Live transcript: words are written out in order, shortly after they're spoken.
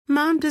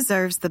Mom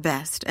deserves the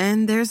best,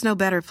 and there's no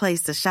better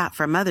place to shop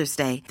for Mother's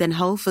Day than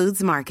Whole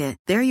Foods Market.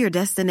 They're your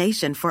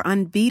destination for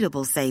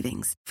unbeatable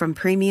savings, from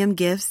premium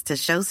gifts to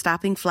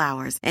show-stopping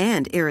flowers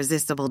and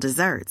irresistible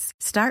desserts.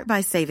 Start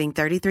by saving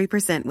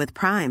 33% with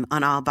Prime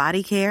on all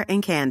body care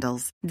and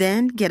candles.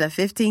 Then get a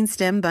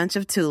 15-stem bunch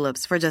of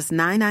tulips for just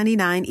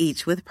 $9.99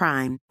 each with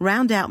Prime.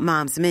 Round out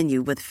Mom's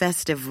menu with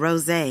festive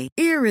rosé,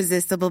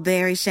 irresistible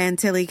berry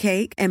chantilly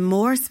cake, and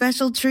more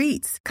special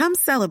treats. Come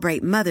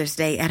celebrate Mother's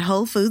Day at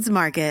Whole Foods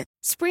Market.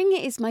 Spring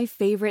is my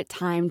favorite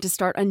time to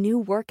start a new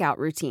workout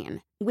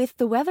routine. With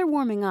the weather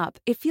warming up,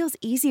 it feels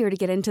easier to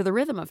get into the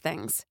rhythm of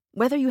things.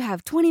 Whether you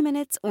have 20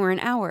 minutes or an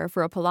hour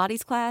for a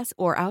Pilates class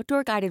or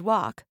outdoor guided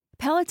walk,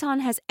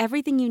 Peloton has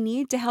everything you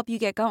need to help you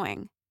get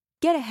going.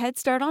 Get a head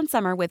start on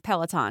summer with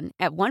Peloton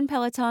at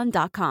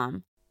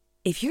onepeloton.com.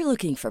 If you're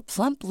looking for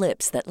plump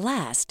lips that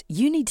last,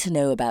 you need to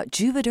know about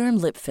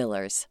Juvederm lip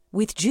fillers.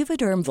 With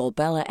Juvederm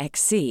Volbella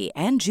XC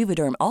and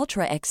Juvederm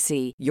Ultra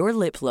XC, your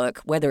lip look,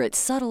 whether it's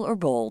subtle or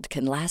bold,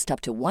 can last up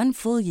to 1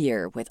 full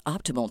year with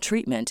optimal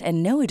treatment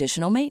and no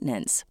additional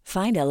maintenance.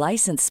 Find a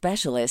licensed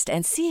specialist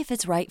and see if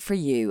it's right for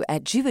you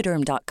at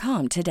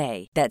Juvederm.com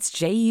today. That's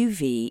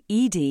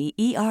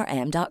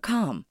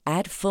JUVEDERM.com.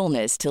 Add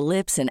fullness to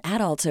lips in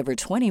adults over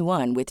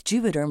 21 with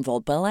Juvederm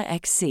Volbella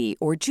XC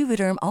or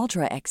Juvederm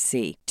Ultra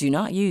XC. Do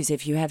not use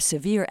if you have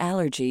severe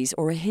allergies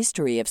or a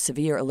history of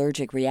severe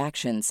allergic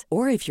reactions,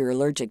 or if you're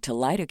allergic to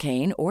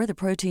lidocaine or the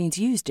proteins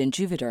used in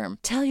Juvederm.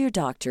 Tell your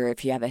doctor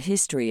if you have a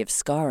history of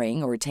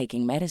scarring or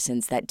taking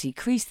medicines that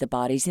decrease the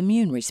body's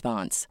immune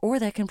response or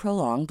that can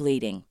prolong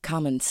bleeding.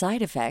 Common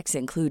side effects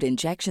include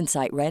injection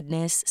site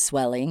redness,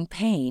 swelling,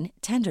 pain,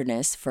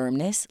 tenderness,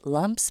 firmness,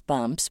 lumps,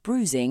 bumps,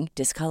 bruising,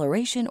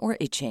 discoloration, or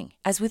itching.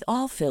 As with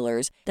all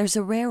fillers, there's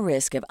a rare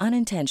risk of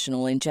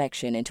unintentional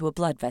injection into a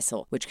blood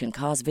vessel, which can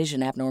cause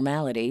vision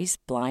abnormalities,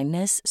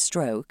 blindness,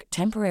 stroke,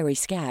 temporary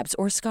scabs,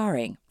 or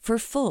scarring. For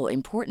full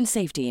important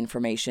safety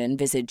information,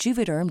 visit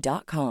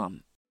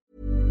Juvederm.com.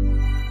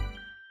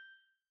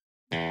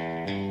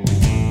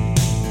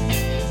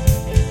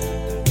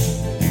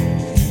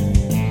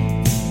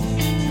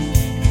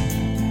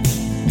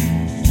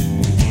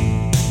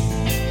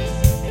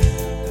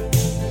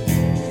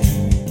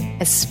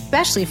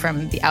 Especially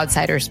from the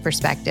outsider's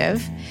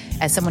perspective,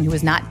 as someone who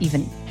was not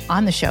even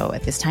on the show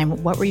at this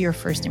time, what were your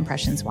first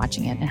impressions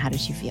watching it and how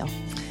did you feel?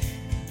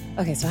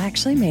 Okay, so I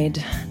actually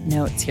made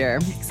notes here.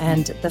 Excellent.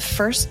 And the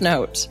first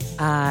note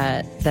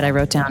that I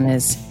wrote down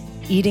is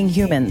eating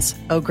humans.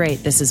 Oh,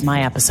 great. This is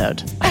my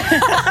episode.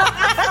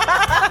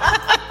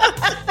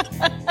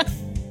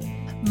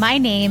 My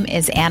name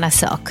is Anna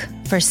Silk.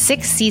 For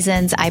 6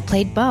 seasons, I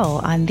played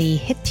Bo on the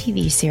hit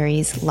TV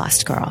series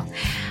Lost Girl.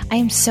 I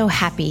am so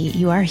happy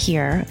you are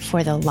here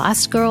for the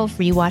Lost Girl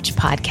Rewatch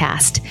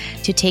podcast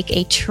to take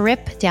a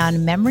trip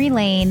down memory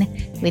lane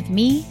with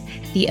me,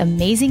 the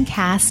amazing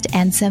cast,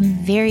 and some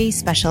very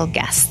special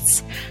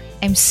guests.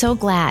 I'm so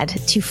glad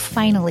to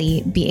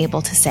finally be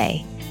able to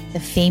say the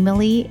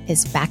family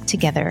is back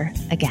together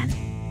again.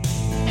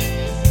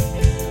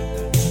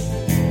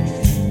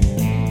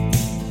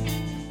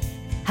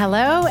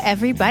 Hello,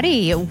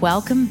 everybody.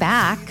 Welcome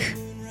back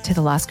to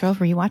the Lost Girl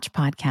Rewatch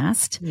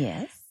podcast.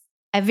 Yes.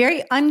 A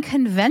very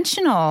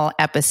unconventional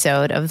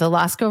episode of the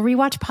Lost Girl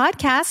Rewatch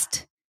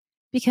podcast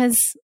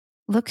because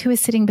look who is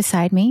sitting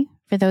beside me.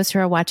 For those who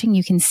are watching,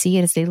 you can see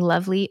it is a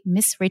lovely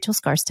Miss Rachel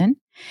Scarston,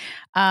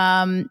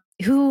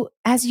 who,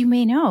 as you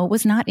may know,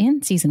 was not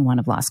in season 1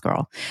 of Lost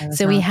Girl.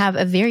 So we have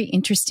a very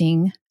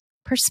interesting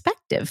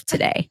perspective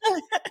today.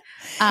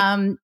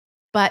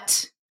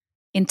 But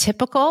in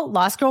typical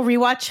Lost Girl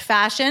Rewatch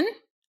fashion,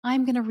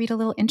 I'm going to read a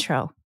little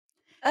intro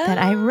that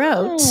I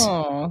wrote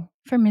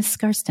for Miss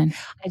Scarston.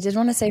 I did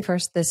want to say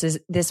first,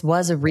 this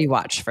was a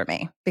rewatch for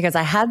me because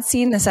I had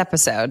seen this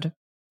episode,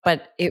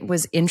 but it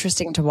was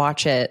interesting to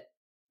watch it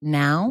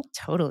now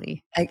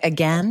totally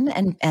again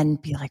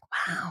and be like,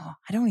 wow,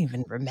 I don't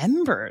even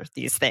remember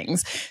these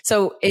things.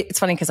 So it's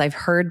funny because I've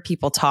heard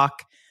people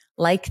talk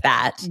like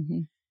that.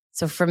 Mm-hmm.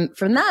 So from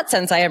that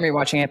sense, I am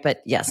rewatching it,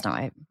 but yes, no,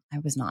 I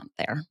was not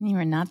there. You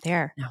were not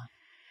there. No.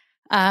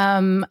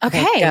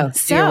 Okay.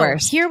 So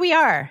here we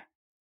are.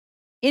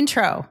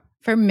 Intro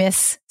for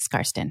Miss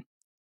Scarston.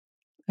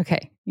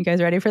 Okay. You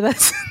guys ready for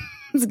this?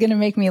 It's going to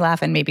make me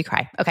laugh and maybe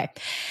cry. Okay.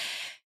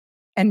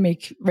 And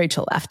make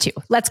Rachel laugh too.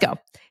 Let's go.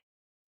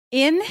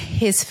 In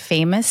his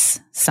famous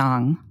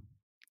song,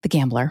 The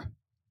Gambler,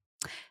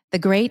 the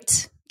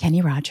great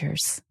Kenny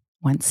Rogers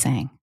once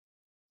sang,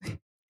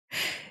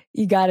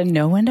 you got to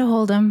know when to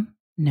hold 'em,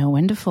 know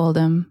when to fold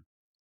 'em,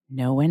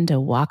 know when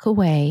to walk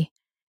away,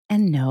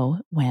 and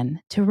know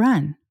when to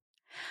run.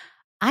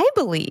 I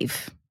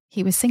believe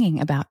he was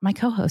singing about my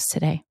co-host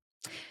today,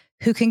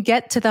 who can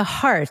get to the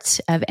heart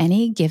of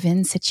any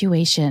given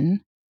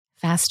situation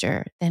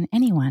faster than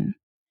anyone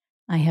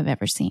I have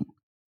ever seen.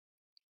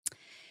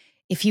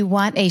 If you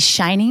want a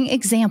shining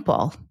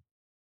example,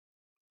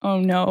 oh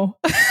no.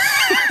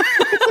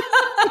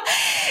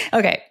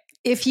 Okay.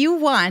 If you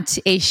want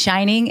a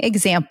shining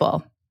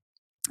example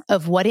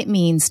of what it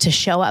means to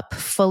show up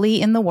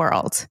fully in the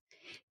world,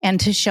 and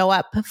to show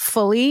up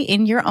fully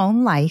in your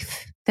own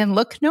life, then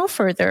look no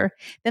further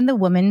than the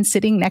woman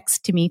sitting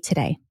next to me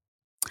today.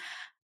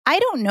 I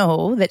don't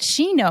know that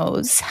she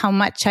knows how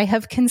much I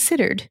have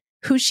considered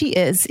who she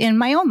is in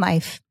my own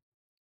life.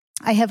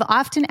 I have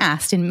often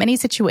asked in many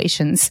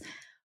situations,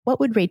 what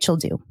would Rachel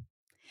do?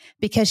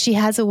 Because she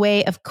has a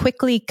way of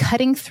quickly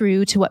cutting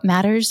through to what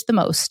matters the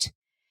most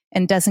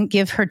and doesn't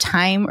give her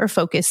time or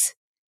focus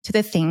to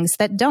the things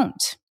that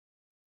don't.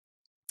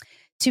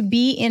 To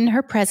be in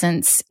her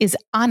presence is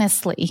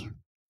honestly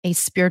a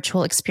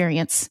spiritual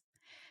experience,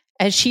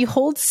 as she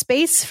holds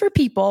space for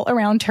people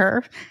around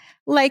her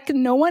like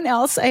no one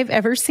else I've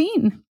ever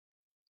seen.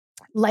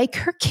 Like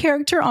her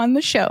character on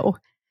the show,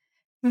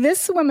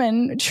 this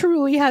woman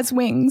truly has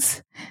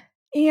wings.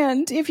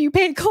 And if you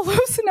pay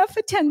close enough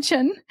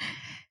attention,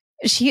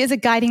 she is a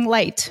guiding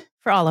light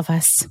for all of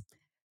us.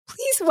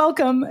 Please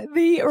welcome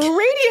the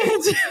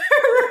radiant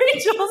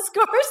Rachel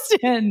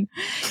Scarston.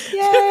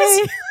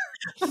 Yay.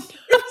 I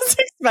was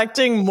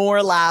expecting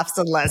more laughs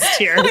and less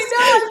tears. I know,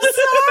 I'm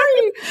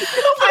sorry.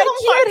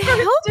 I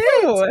can't help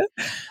it.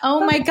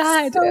 Oh my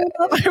God.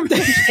 I'm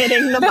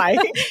hitting the mic.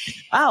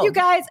 Wow. You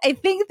guys, I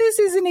think this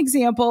is an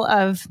example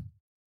of,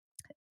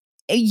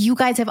 you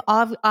guys have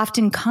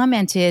often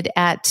commented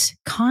at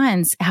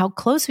cons how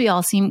close we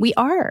all seem. We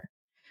are.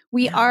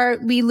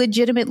 We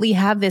legitimately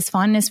have this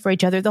fondness for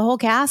each other. The whole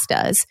cast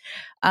does.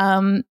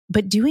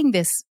 But doing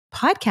this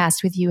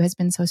podcast with you has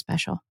been so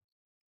special.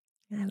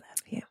 I love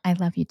you. I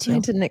love you too. I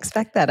didn't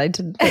expect that. I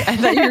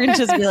thought you were going to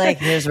just be like,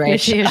 here's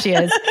Rachel. Here she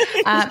is.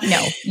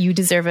 No, you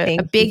deserve a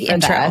big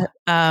intro.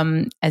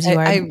 As you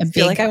are. I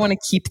feel like I want to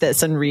keep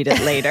this and read it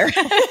later.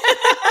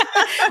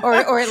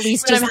 or at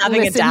least just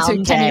having a down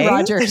to Kenny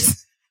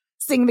Rogers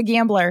sing The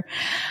Gambler.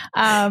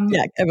 Yeah,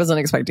 I wasn't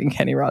expecting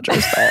Kenny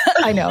Rogers, but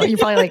I know. You're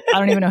probably like, I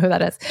don't even know who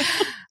that is.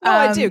 No,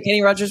 I do.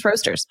 Kenny Rogers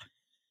Roasters.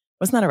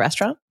 Wasn't that a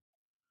restaurant?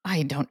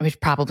 I don't,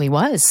 it probably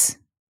was.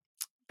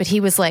 But he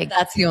was like,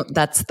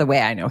 that's the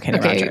way I know Kenny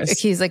Rogers.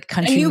 He's like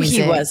country I knew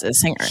music he was a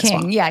singer king.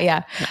 as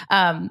well.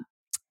 Yeah.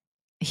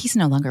 He's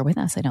no longer with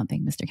us, I don't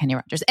think, Mr. Kenny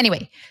Rogers.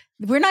 Anyway,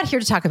 we're not here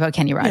to talk about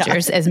Kenny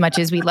Rogers as much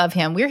as we love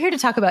him. We're here to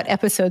talk about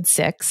episode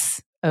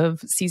 6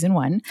 of season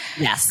 1.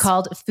 Yes.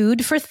 Called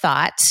Food for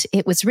Thought.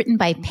 It was written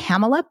by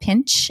Pamela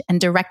Pinch and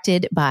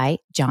directed by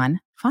John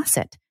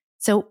Fawcett.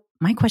 So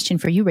my question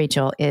for you,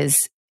 Rachel,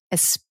 is,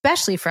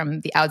 especially from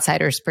the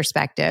outsider's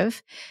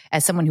perspective,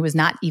 as someone who was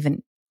not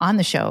even on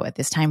the show at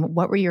this time,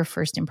 what were your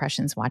first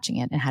impressions watching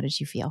it and how did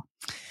you feel?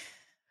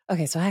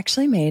 Okay, so I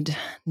actually made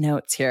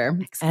notes here.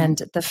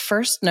 Excellent. And the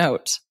first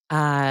note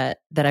that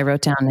I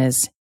wrote down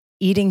is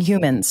eating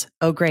humans.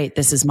 Oh, great.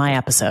 This is my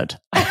episode.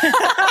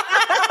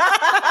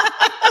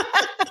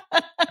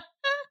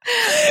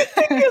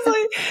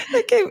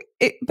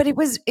 But it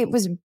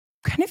was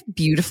kind of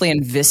beautifully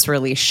and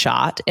viscerally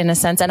shot in a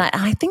sense. And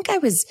I think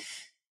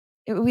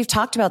we've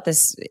talked about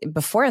this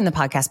before in the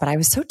podcast, but I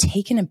was so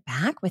taken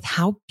aback with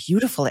how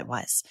beautiful it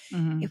was.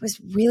 Mm-hmm. It was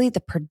really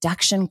the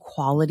production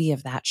quality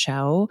of that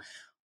show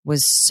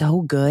was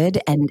so good.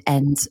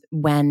 And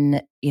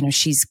when,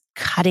 she's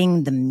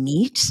cutting the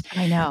meat,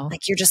 I know,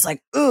 like you're just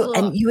like, ugh,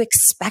 and you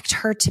expect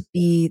her to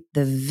be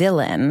the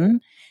villain,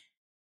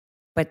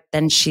 but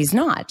then she's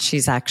not.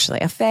 She's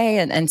actually a fae.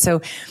 And so,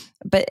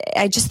 but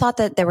I just thought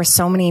that there were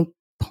so many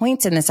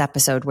points in this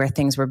episode where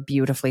things were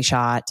beautifully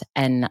shot.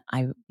 And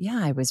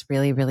I was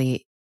really,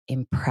 really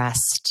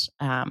impressed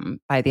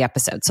by the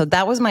episode. So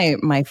that was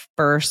my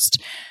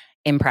first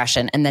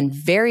impression. And then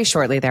very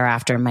shortly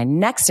thereafter, my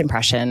next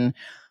impression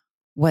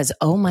was,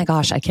 oh my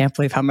gosh, I can't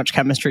believe how much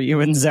chemistry you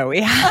and Zoe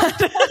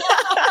had.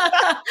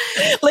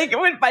 Like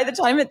by the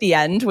time at the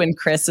end, when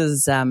Chris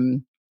is,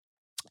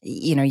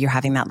 you're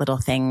having that little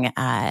thing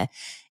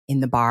in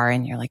the bar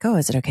and you're like, oh,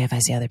 is it okay if I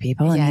see other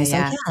people? And he's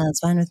like, yeah, that's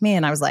fine with me.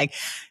 And I was like,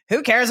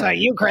 who cares about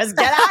you, Chris?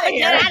 Get out of here.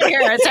 Get out of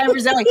here. It's time for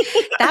Zoe.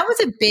 That was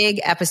a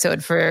big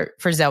episode for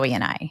Zoe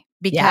and I,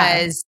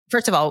 because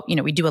first of all,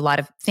 we do a lot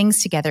of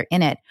things together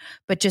in it,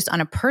 but just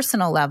on a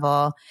personal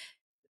level,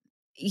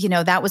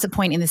 that was a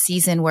point in the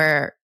season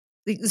where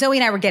Zoe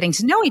and I were getting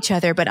to know each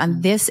other, but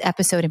on this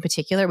episode in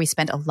particular, we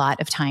spent a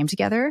lot of time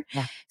together.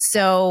 Yeah.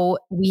 So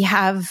we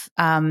have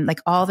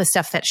like all the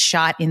stuff that's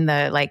shot in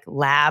the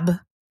lab.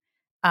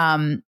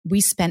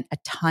 We spent a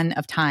ton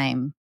of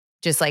time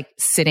just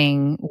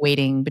sitting,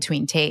 waiting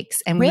between takes.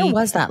 And where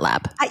was that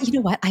lab? You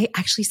know what? I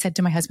actually said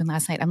to my husband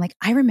last night, I'm like,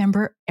 I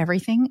remember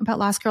everything about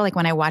Lost Girl. Like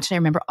when I watched it, I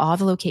remember all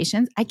the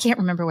locations. I can't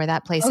remember where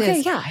that place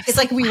is. Yeah. It's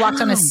like we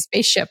walked on a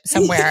spaceship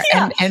somewhere.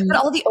 and but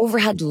all the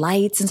overhead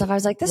lights and stuff. I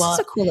was like, this is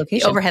a cool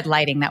location. The overhead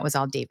lighting, that was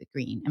all David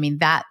Green. I mean,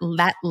 that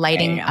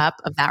lighting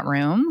up of that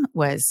room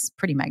was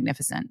pretty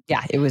magnificent.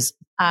 Yeah. It was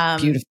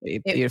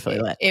beautifully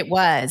lit. It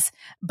was,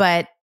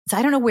 but so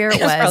I don't know where it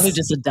was. Probably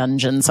just a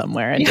dungeon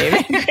somewhere, and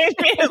David made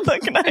it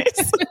look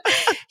nice.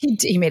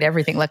 He made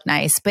everything look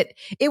nice, but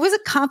it was a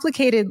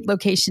complicated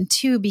location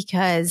too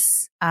because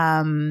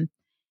the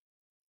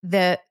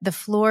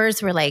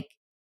floors were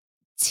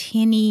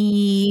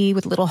tinny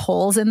with little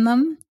holes in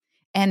them,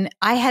 and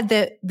I had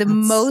the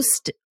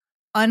most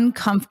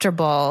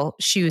uncomfortable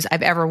shoes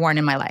I've ever worn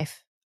in my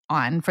life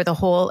on for the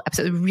whole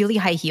episode. Really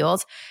high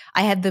heels.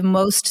 I had the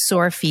most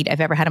sore feet I've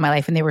ever had in my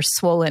life, and they were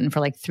swollen for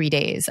like 3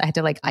 days. I had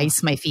to like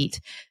ice my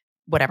feet,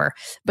 whatever.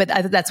 But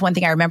that's one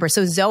thing I remember.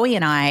 So Zoe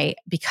and I,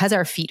 because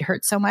our feet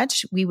hurt so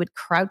much, we would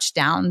crouch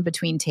down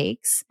between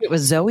takes. It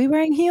was Zoe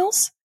wearing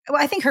heels?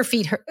 Well, I think her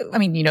feet hurt. I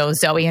mean,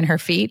 Zoe and her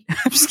feet.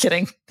 I'm just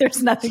kidding.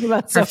 There's nothing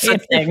about Zoe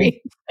and her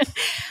feet.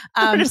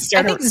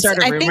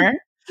 Start a rumor.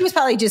 He was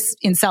probably just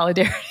in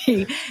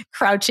solidarity,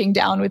 crouching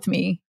down with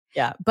me.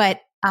 Yeah. But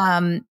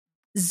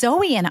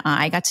Zoe and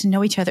I got to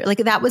know each other. Like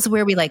that was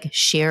where we like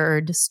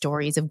shared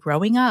stories of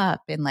growing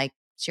up and like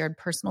shared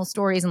personal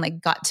stories and like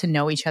got to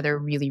know each other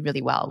really,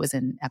 really well. It was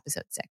in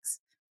episode 6.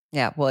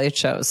 Yeah. Well, it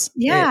shows.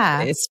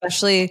 Yeah.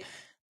 Especially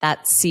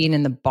that scene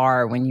in the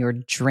bar when you're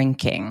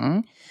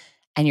drinking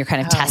and you're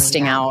kind of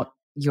testing out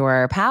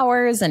your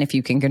powers and if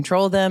you can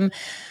control them.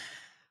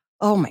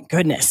 Oh my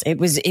goodness. It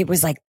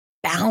was like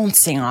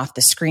bouncing off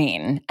the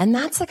screen. And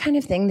that's the kind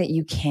of thing that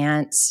you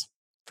can't,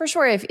 for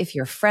sure, if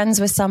you're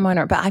friends with someone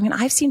but I mean,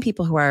 I've seen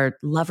people who are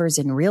lovers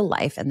in real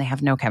life and they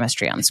have no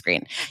chemistry on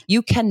screen.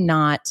 You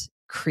cannot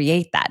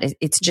create that.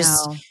 It's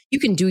just, you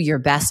can do your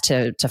best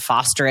to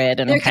foster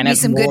it. And there can be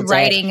some good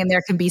writing and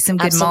there can be some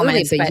good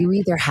moments. But you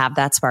either have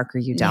that spark or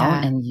you don't.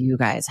 Yeah. And you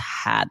guys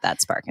had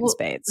that spark in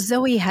spades.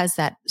 Zoe has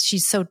that.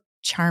 She's so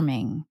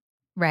charming,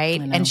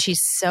 right? And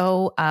she's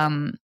so, I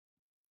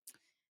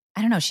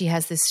don't know, she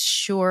has this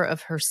sure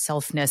of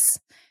herselfness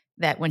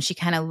that when she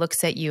kind of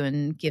looks at you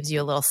and gives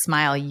you a little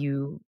smile,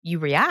 you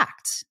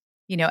react,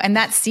 and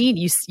that scene,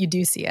 you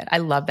do see it. I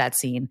love that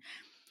scene.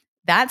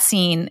 That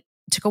scene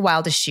took a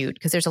while to shoot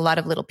because there's a lot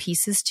of little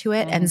pieces to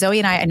it. And Zoe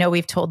and I know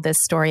we've told this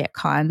story at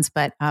cons,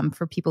 but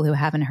for people who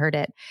haven't heard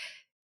it,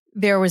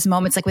 there was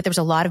moments like there was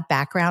a lot of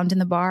background in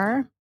the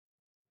bar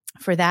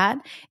for that.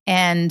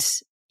 And,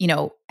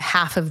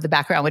 half of the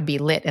background would be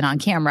lit and on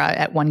camera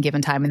at one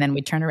given time. And then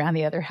we'd turn around,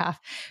 the other half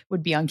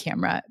would be on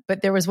camera.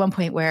 But there was one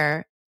point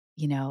where,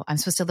 I'm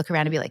supposed to look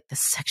around and be like, the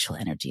sexual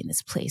energy in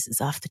this place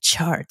is off the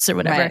charts or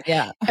whatever. Right,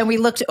 yeah. And we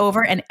looked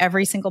over and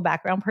every single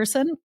background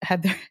person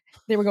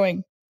they were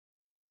going,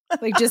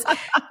 like just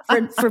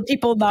for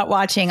people not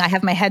watching, I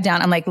have my head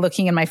down. I'm like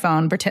looking in my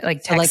phone,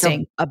 like texting.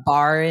 Like a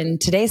bar in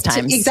today's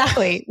times.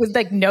 Exactly. With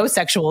like no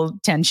sexual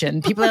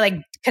tension. People are like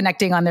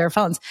connecting on their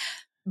phones.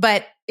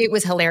 But it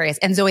was hilarious.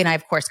 And Zoe and I,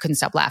 of course, couldn't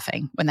stop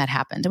laughing when that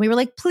happened. And we were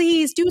like,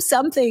 please do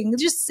something,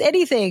 just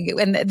anything.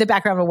 And the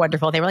background were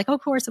wonderful. They were like, oh,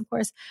 of course, of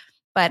course.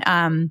 But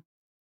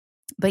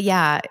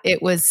yeah,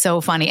 it was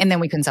so funny. And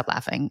then we couldn't stop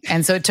laughing.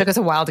 And so it took us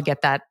a while to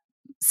get that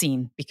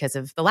scene because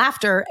of the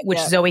laughter, which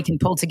Zoe can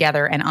pull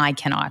together and I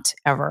cannot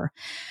ever.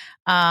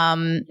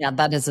 Yeah,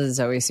 that is a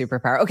Zoe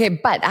superpower. Okay.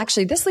 But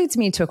actually this leads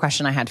me to a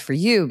question I had for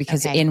you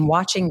because in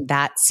watching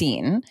that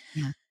scene,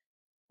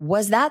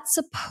 was that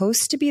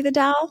supposed to be the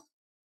doll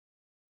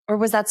or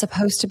was that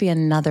supposed to be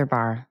another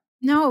bar?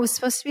 No, it was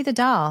supposed to be the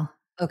doll.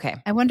 Okay.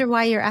 I wonder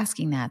why you're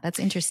asking that. That's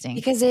interesting.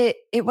 Because it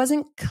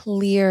wasn't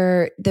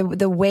clear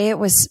the way it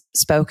was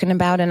spoken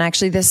about. And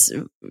actually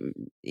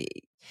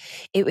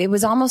it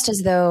was almost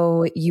as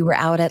though you were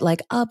out at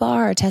like a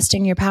bar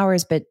testing your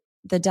powers, but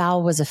the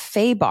doll was a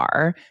fae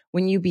bar.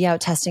 Wouldn't you be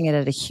out testing it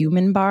at a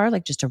human bar,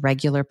 like just a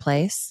regular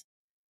place?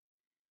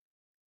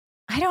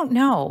 I don't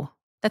know.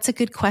 That's a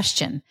good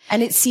question.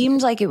 And it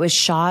seemed like it was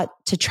shot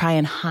to try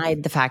and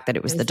hide the fact that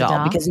it was the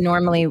doll. Because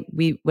normally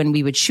when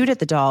we would shoot at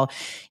the doll,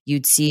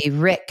 you'd see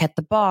Rick at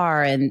the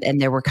bar and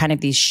there were kind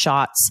of these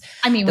shots.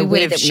 I mean, we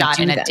would have shot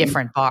in a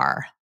different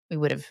bar. We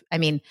would have. I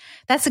mean,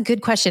 that's a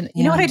good question.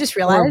 You know what I just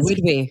realized? Or would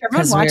we?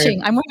 Everyone's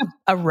watching. I'm wearing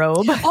a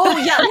robe. Oh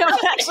yeah, no,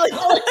 actually.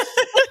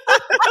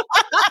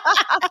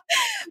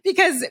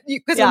 because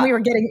when we were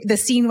getting the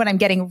scene when I'm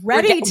getting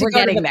ready to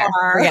go to the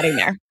bar, we're getting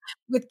there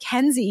with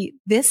Kenzie.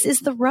 This is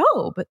the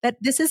robe.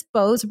 This is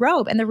Beau's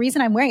robe, and the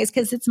reason I'm wearing it is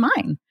because it's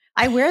mine.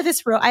 I wear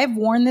this robe. I have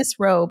worn this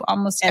robe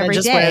almost every day.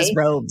 And just wears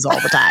robes all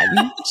the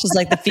time. She's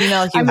like the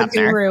female Hugh Hefner. I'm a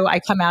guru. I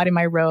come out in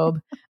my robe.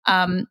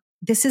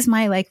 This is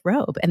my like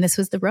robe. And this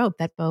was the robe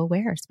that Beau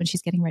wears when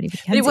she's getting ready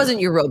with Kenzie. But it wasn't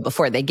your robe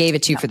before. They gave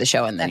it to you for the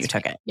show and then you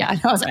took it. Yeah.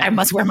 I was like, I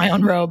must wear my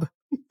own robe.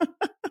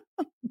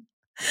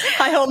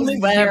 I only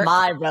wear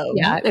my robe.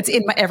 Yeah. It's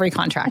in every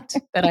contract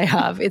that I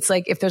have. It's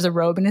like, if there's a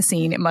robe in a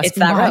scene, it must be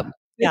that mine. robe.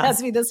 Yeah. It has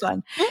to be this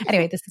one.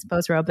 Anyway, this is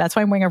Beau's robe. That's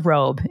why I'm wearing a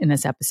robe in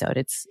this episode.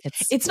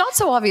 It's not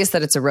so obvious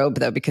that it's a robe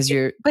though, because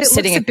you're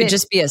sitting, it could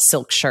just be a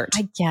silk shirt.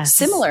 I guess.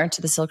 Similar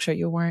to the silk shirt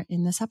you wore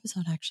in this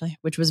episode, actually,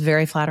 which was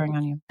very flattering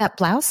on you. That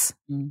blouse?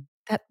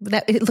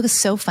 That it looks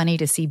so funny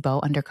to see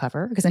Beau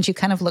undercover because then she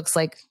kind of looks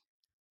like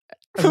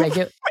a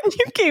regular. When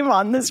you came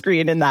on the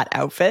screen in that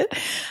outfit,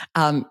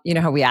 you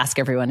know how we ask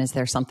everyone, is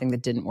there something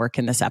that didn't work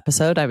in this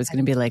episode? I was going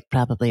to be like,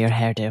 probably your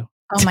hairdo.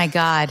 Oh my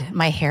God,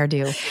 my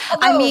hairdo.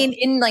 Although, I mean,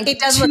 in like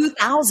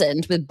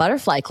 2000 with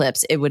butterfly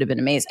clips, it would have been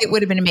amazing. It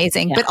would have been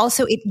amazing. Yeah. But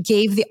also it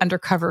gave the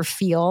undercover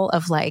feel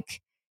of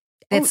like,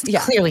 it's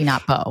clearly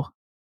not Beau.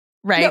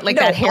 Right?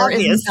 That hair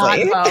is not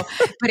Beau.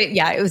 But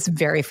it was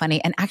very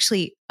funny. And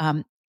actually,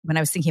 when I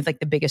was thinking of like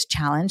the biggest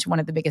challenge, one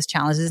of the biggest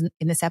challenges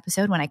in this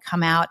episode, when I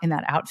come out in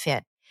that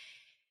outfit,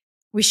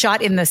 we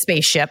shot in the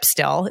spaceship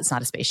still. It's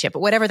not a spaceship, but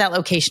whatever that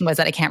location was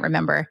that I can't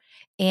remember.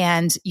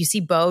 And you see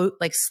Bo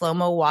like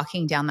slow-mo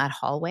walking down that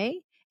hallway.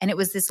 And it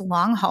was this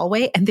long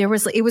hallway. And it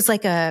was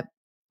like a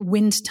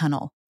wind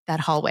tunnel, that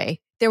hallway.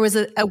 There was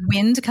a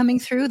wind coming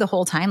through the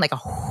whole time, like a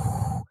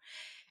whoo.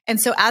 And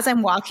so as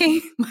I'm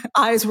walking, my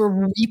eyes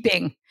were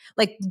weeping,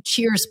 like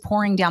tears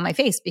pouring down my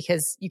face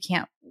because you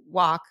can't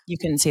walk. You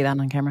couldn't see that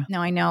on camera.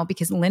 No, I know,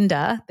 because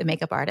Linda, the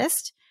makeup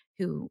artist,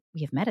 who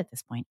we have met at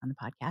this point on the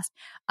podcast,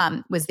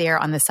 was there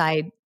on the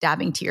side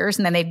dabbing tears.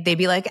 And then they'd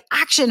be like,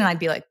 action. And I'd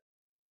be like,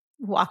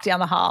 walk down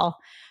the hall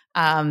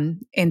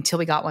until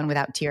we got one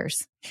without tears.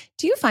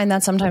 Do you find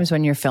that sometimes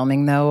when you're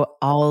filming though,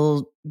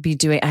 I'll be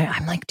doing,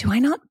 I'm like, do I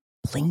not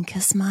blink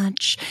as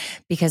much?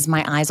 Because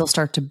my eyes will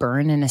start to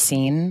burn in a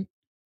scene.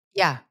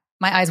 Yeah.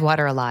 My eyes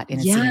water a lot in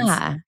a scene.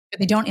 But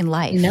they don't in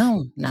life.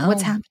 No.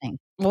 What's happening?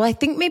 Well, I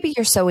think maybe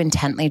you're so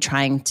intently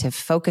trying to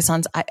focus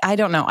on, I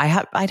don't know.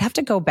 I'd have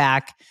to go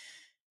back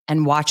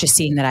and watch a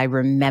scene that I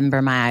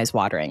remember my eyes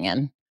watering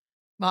in.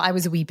 Well, I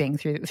was weeping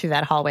through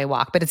that hallway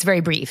walk, but it's very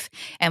brief.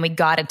 And we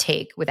got a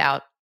take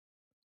without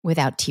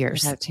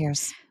tears. Without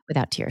tears.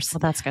 Well,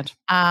 that's good.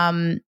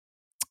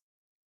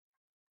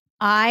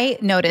 I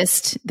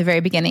noticed the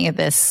very beginning of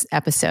this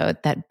episode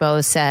that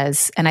Bo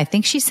says, and I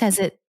think she says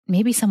it,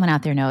 maybe someone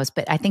out there knows,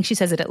 but I think she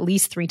says it at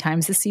least 3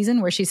 times this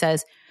season, where she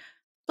says,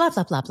 blah,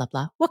 blah, blah, blah,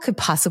 blah. What could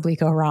possibly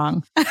go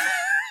wrong? Like,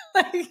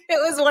 it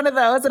was one of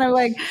those. And I'm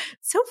like,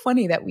 so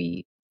funny that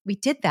we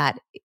did that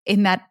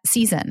in that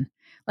season.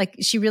 Like,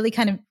 she really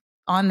kind of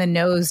on the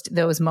nosed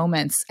those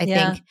moments, I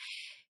think,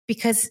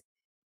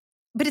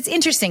 but it's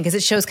interesting because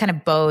it shows kind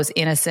of Bo's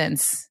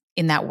innocence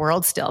in that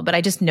world still. But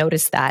I just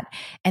noticed that.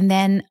 And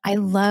then I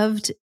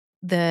loved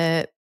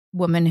the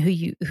woman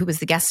who was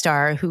the guest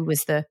star, who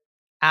was the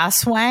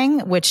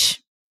Aswang,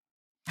 which,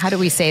 how do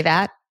we say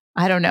that?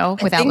 I don't know,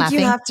 without laughing.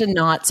 You have to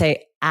not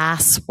say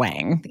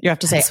Aswang. You have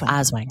to say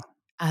Aswang.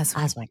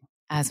 Aswang.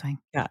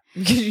 Yeah.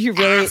 You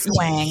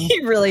really,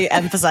 you really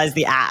emphasize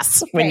the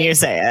ass when you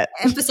say it.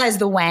 Emphasize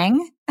the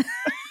wang.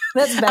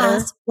 That's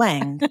better.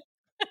 Aswang.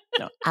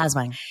 No,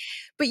 Aswang.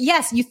 But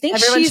yes, you think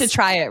everyone should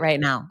try it right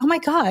now. Oh my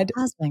God.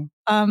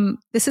 Aswang.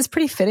 This is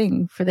pretty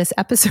fitting for this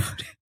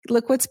episode.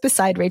 Look what's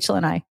beside Rachel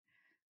and I.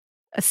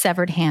 A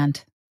severed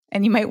hand.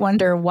 And you might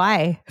wonder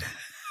why.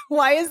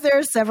 Why is there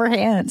a severed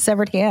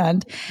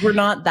hand? We're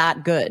not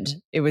that good.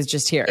 It was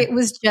just here. It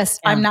was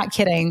just, I'm not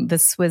kidding.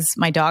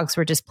 My dogs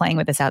were just playing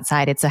with this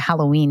outside. It's a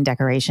Halloween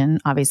decoration,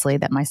 obviously,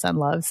 that my son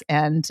loves.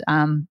 And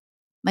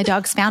my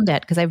dogs found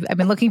it because I've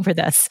been looking for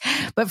this.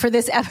 But for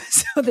this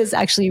episode, this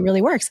actually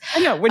really works. I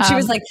know. When she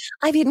was like,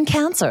 I've eaten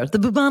cancer, the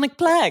bubonic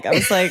plague. I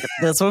was like,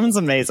 this woman's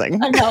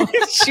amazing. I know.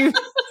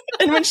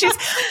 And when she's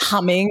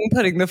humming,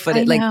 putting the foot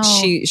in, like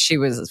she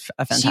was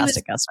a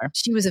fantastic guest star.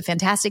 She was a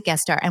fantastic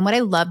guest star. And what I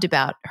loved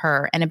about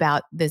her and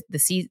about the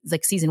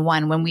season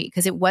 1,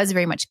 because it was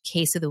very much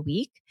case of the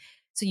week.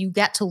 So you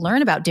get to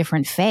learn about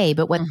different fae,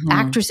 but what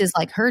actresses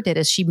like her did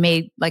is she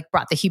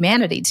brought the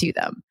humanity to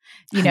them,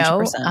 you 100%.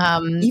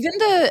 Know? Even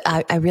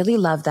I really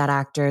love that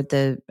actor,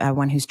 the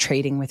one who's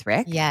trading with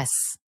Rick. Yes.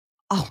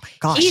 Oh my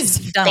gosh.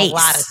 He's done a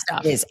lot of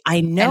stuff.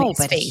 I know,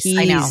 but is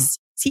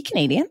he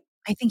Canadian?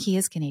 I think he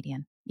is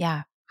Canadian.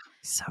 Yeah.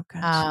 So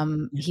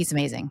good. He's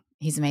amazing.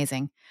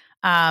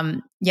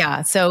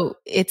 Yeah. So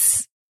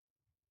let's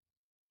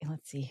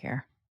see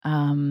here.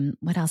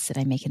 What else did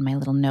I make in my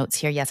little notes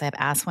here? Yes, I have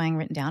Aswang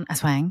written down.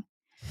 Aswang.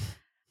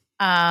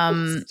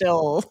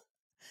 Still.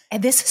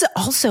 And this is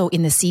also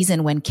in the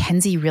season when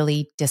Kenzie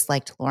really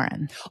disliked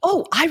Lauren.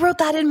 Oh, I wrote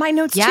that in my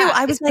notes too.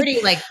 I was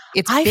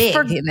it's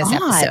big in this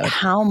episode.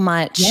 How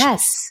much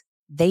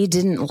they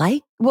didn't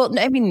like. Well,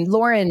 I mean,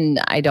 Lauren,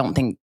 I don't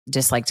think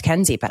disliked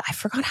Kenzie, but I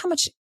forgot how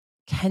much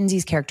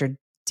Kenzie's character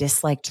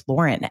disliked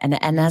Lauren.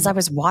 And as I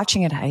was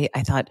watching it, I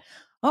thought,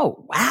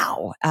 oh,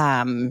 wow.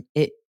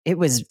 It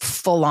was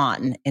full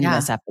on in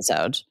this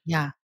episode.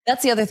 Yeah.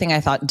 That's the other thing I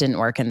thought didn't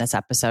work in this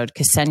episode.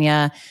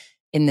 Ksenia,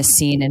 in the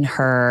scene in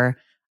her,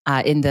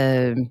 in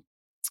the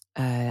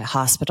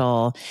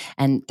hospital,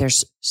 and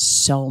there's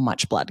so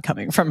much blood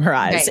coming from her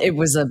eyes. Right. It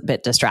was a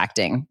bit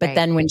distracting. But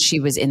then when she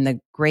was in the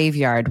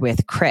graveyard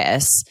with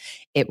Chris,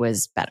 it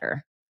was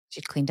better.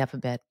 She'd cleaned up a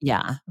bit.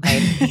 Yeah.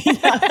 Right.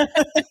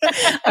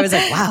 I was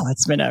like, wow,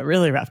 it's been a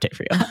really rough day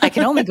for you. I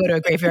can only go to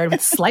a graveyard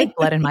with slight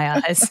blood in my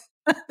eyes.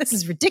 This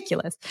is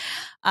ridiculous.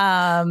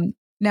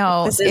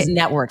 No. This is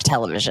network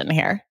television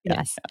here.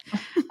 Yes.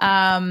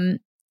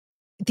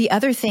 The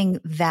other thing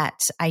that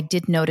I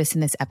did notice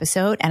in this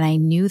episode, and I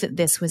knew that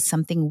this was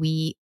something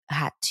we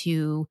had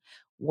to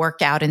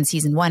work out in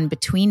season 1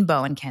 between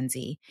Bo and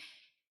Kenzie,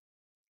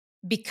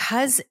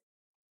 because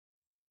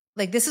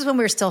this is when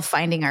we were still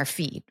finding our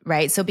feet,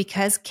 right? So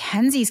because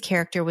Kenzie's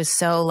character was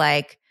so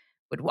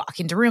would walk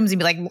into rooms and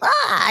be like,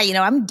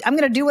 I'm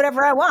going to do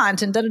whatever I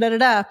want and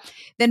da-da-da-da-da.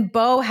 Then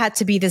Bo had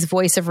to be this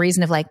voice of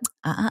reason of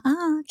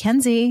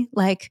Kenzie,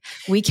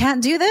 we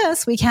can't do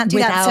this. We can't do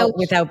that. So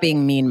without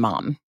being mean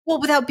mom. Well,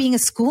 without being a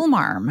school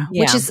marm,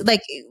 which is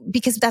like,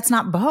 because that's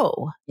not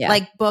Bo. Yeah.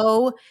 Like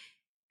Bo.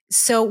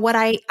 So what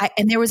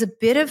and there was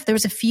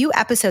a few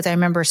episodes I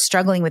remember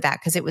struggling with that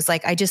because it was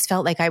like, I just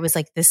felt like I was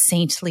like this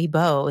saintly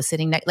Bo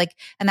sitting like,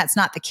 and that's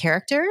not the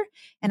character.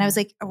 And I was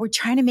like, we're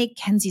trying to make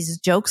Kenzie's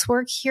jokes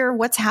work here.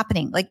 What's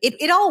happening? Like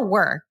it all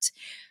worked.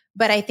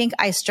 But I think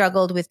I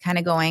struggled with kind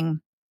of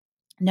going,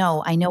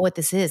 no, I know what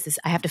this is.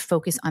 I have to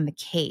focus on the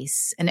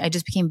case. And I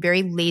just became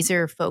very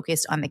laser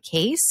focused on the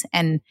case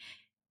and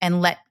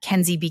let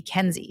Kenzie be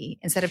Kenzie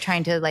instead of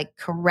trying to like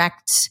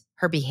correct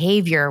her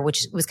behavior,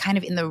 which was kind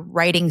of in the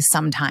writing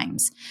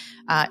sometimes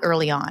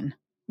early on.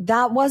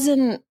 That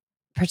wasn't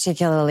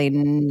particularly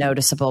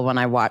noticeable when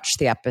I watched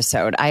the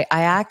episode. I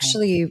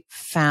actually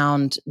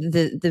found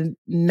the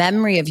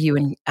memory of you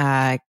and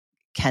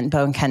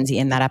Bo and Kenzie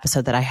in that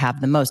episode that I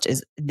have the most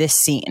is this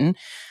scene.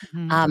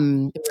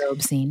 The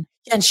robe scene.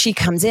 And she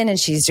comes in and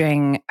she's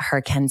doing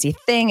her Kenzie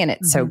thing and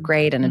it's so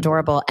great and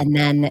adorable. And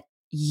then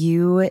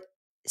you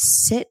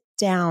sit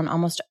down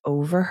almost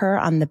over her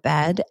on the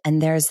bed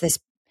and there's this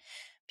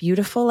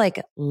beautiful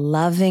like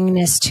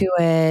lovingness to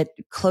it,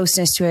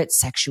 closeness to it,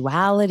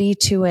 sexuality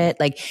to it.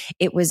 Like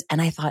it was, and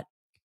I thought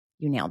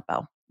you nailed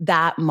Bo.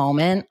 That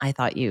moment, I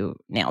thought you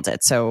nailed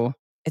it. So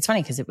it's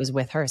funny because it was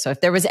with her. So if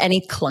there was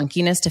any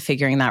clunkiness to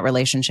figuring that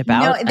relationship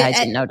out, I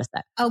didn't notice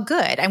that. Oh,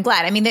 good. I'm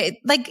glad. I mean,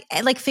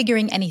 like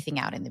figuring anything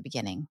out in the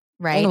beginning,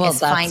 right? Well,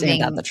 that's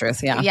the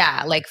truth. Yeah.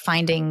 Yeah. Like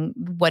finding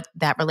what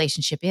that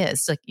relationship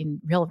is, like in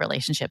real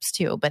relationships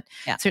too, but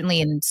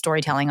certainly in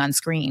storytelling on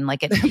screen,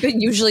 like it. But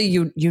usually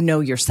you know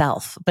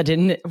yourself, but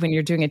when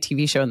you're doing a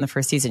TV show in the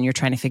first season, you're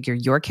trying to figure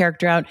your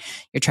character out.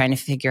 You're trying to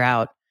figure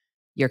out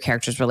your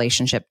character's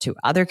relationship to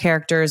other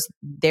characters.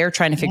 They're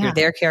trying to figure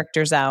their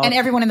characters out. And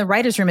everyone in the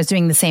writer's room is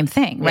doing the same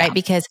thing, right? Yeah.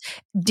 Because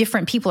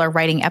different people are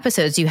writing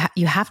episodes.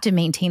 You have to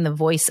maintain the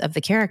voice of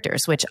the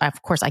characters, which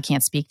of course I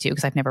can't speak to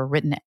because I've never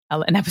written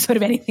an episode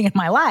of anything in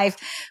my life.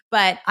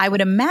 But I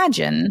would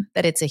imagine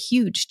that it's a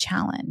huge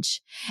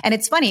challenge. And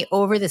it's funny,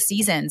 over the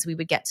seasons, we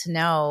would get to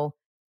know,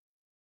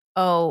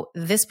 oh,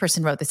 this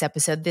person wrote this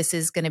episode. This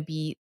is going to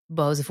be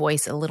Bo's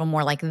voice a little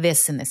more like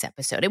this in this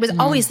episode. It was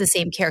always the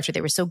same character.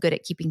 They were so good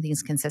at keeping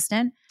things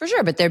consistent. For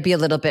sure. But there'd be a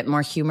little bit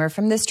more humor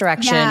from this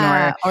direction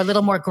or a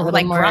little more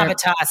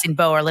gravitas in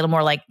Bo, or a little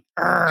more like,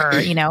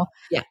 you know?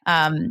 Yeah.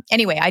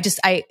 Anyway,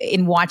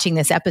 in watching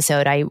this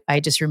episode, I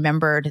just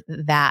remembered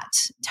that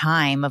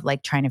time of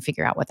like trying to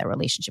figure out what that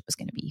relationship was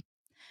going to be.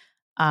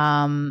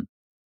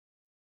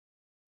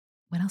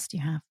 What else do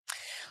you have?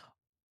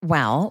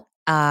 Well,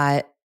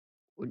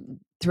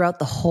 throughout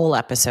the whole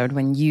episode,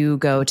 when you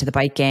go to the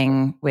bike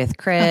gang with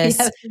Chris,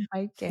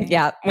 when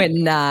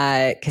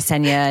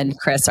Ksenia and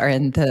Chris are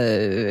in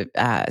the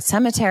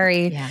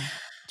cemetery,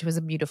 which was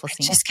a beautiful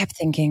scene. I just kept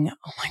thinking,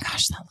 oh my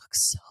gosh, that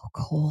looks so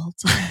cold.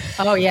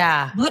 Oh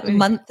yeah. What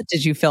month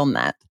did you film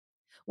that?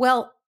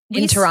 Well,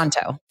 in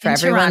Toronto. For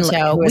everyone,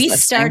 we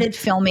started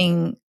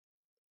filming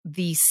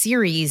the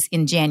series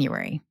in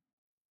January.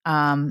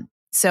 But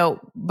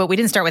we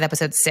didn't start with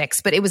episode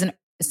 6, but it was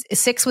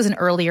 6 was an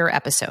earlier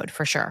episode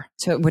for sure.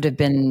 So it would have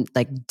been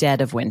like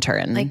dead of winter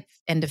and like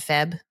end of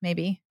Feb,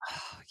 maybe.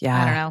 Yeah.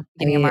 I don't know.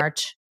 Beginning of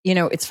March. You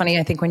know, it's funny.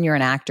 I think when you're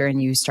an actor and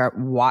you start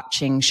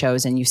watching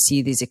shows and you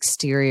see these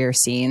exterior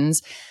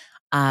scenes,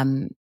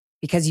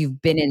 because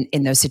you've been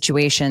in those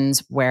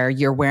situations where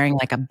you're wearing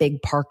like a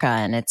big parka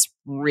and it's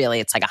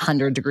like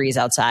 100 degrees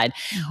outside,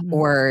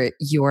 or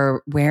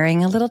you're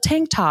wearing a little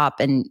tank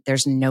top and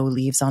there's no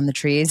leaves on the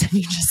trees. And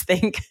you just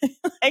think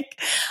like,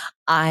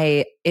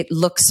 it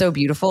looks so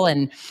beautiful.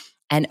 And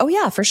oh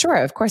yeah, for sure.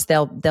 Of course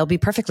they'll be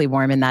perfectly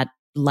warm in that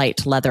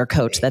light leather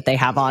coat that they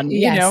have on,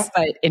 you know,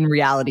 but in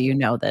reality, you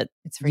know that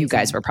you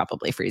guys were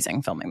probably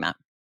freezing filming that.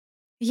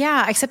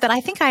 Yeah. Except that I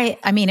think I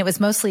mean, it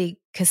was mostly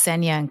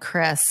Ksenia and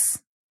Chris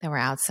that were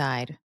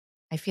outside.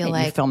 I feel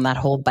like you filmed that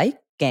whole bike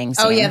gang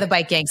scene. Oh yeah, the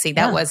bike gang scene.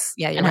 That was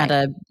you're and right. Had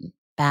a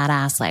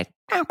badass like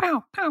pow,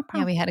 pow, pow, pow.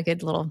 Yeah, we had a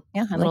good little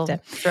I liked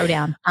it.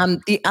 throwdown.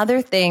 The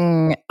other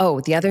thing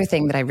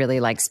that I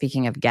really liked,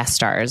 speaking of guest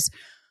stars,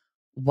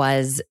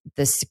 was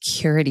the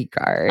security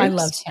guard. I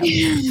loved him.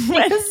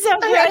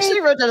 I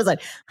actually wrote down, I was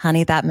like,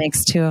 honey, that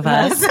makes 2 of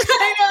us.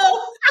 I know.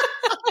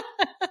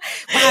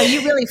 Wow,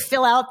 you really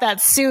fill out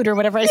that suit or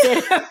whatever I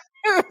said.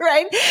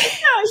 Right?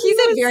 No, he's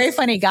a very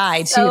funny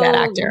guy too, that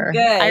actor.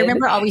 Good. I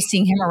remember always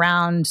seeing him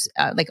around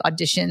like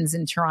auditions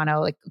in Toronto,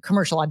 like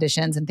commercial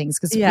auditions and things,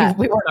 because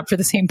we weren't up for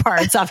the same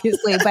parts,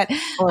 obviously. But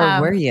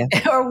or were you?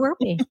 Or were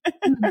we?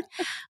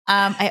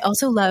 I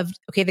also loved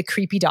the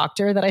creepy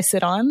doctor that I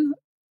sit on.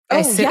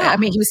 I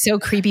mean, he was so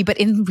creepy, but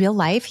in real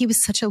life, he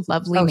was such a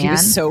lovely man. He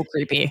was so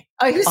creepy.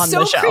 Oh, he was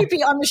so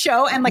creepy on the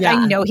show. And like,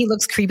 I know he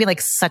looks creepy,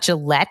 like such a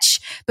lech,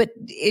 but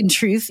in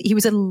truth, he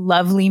was a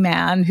lovely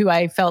man who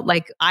I felt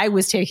like I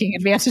was taking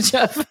advantage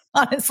of,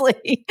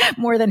 honestly,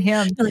 more than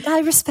him. You're like, I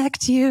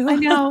respect you. I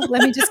know.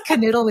 Let me just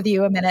canoodle with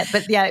you a minute.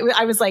 But yeah,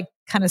 I was like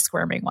kind of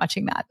squirming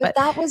watching that. But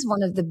that was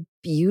one of the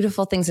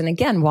beautiful things. And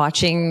again,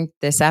 watching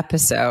this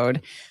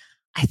episode,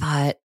 I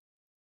thought,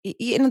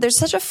 there's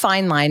such a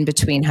fine line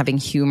between having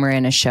humor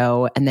in a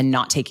show and then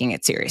not taking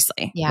it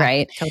seriously. Yeah,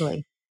 right?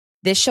 Totally.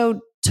 This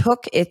show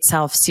took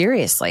itself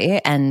seriously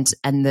and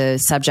the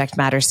subject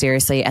matter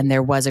seriously. And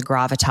there was a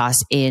gravitas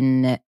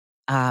in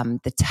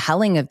the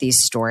telling of these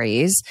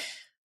stories.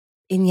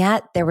 And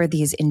yet there were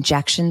these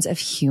injections of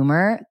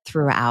humor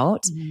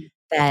throughout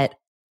that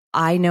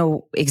I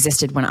know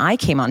existed when I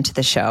came onto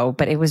the show,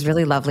 but it was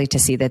really lovely to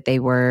see that they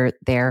were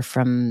there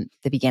from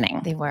the beginning.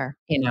 They were,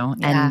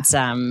 and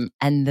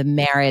the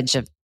marriage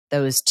of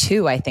those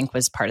two, I think,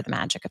 was part of the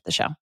magic of the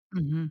show.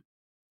 Mm-hmm.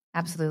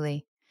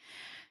 Absolutely.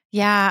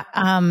 Yeah.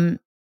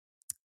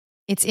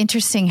 It's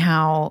interesting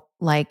how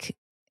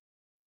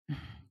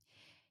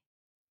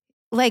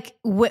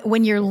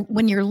when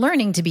you're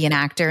learning to be an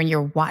actor and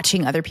you're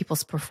watching other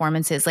people's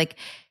performances,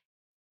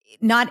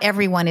 not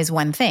everyone is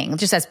one thing.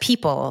 Just as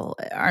people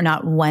are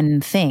not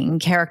one thing,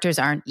 characters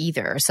aren't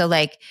either. So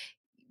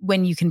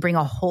when you can bring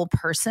a whole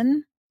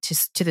person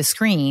to the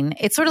screen,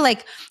 it's sort of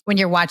like when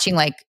you're watching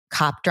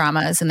cop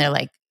dramas and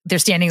they're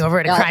standing over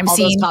at a crime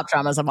scene. All those cop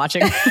dramas I'm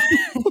watching.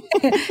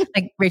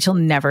 Rachel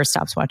never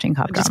stops watching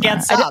cop drama. Just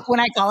can't stop. When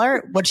I call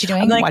her, what's she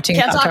doing? Watching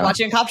can't stop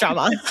watching cop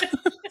drama.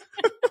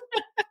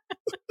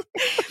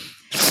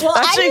 Well,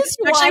 actually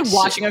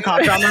watching a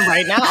cop drama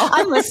right now.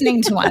 I'm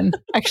listening to one,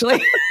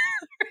 actually.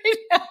 Right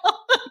now.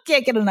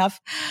 Can't get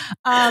enough.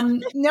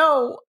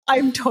 No,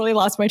 I'm totally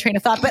lost my train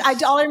of thought.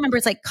 But all I remember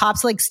is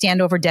cops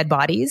stand over dead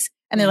bodies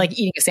and they're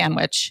eating a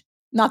sandwich.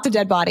 Not the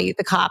dead body.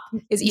 The cop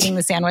is eating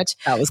the sandwich.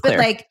 That was clear.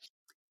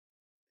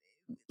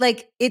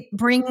 But it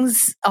brings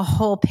a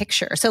whole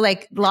picture. So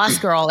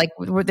Lost Girl,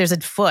 there's a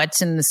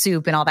foot in the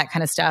soup and all that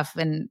kind of stuff.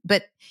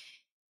 But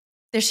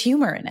there's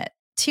humor in it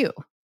too.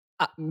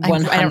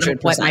 100%. I don't know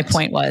what my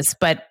point was,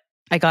 but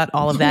I got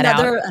all of that out.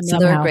 Another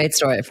somehow. great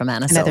story from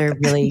Anna. Another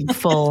really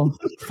full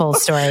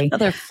story.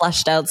 Another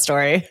fleshed out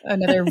story.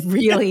 Another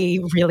really,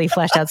 really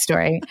fleshed out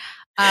story.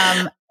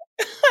 I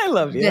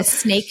love you. The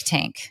snake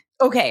tank.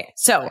 Okay,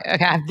 so I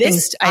have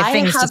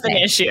an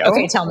issue.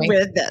 Okay, tell me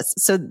with this.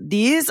 So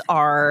these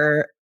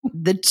are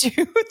the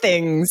two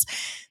things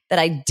that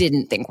I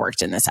didn't think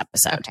worked in this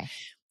episode. Okay,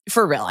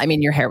 for real. I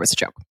mean, your hair was a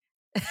joke.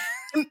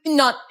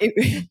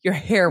 Your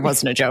hair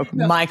wasn't a joke.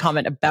 No. My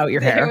comment about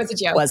your hair was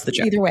the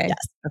joke. Either way. Yes.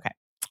 Okay.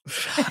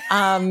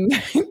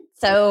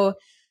 So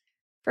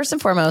first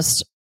and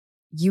foremost,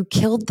 you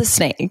killed the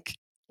snake.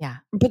 Yeah.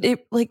 But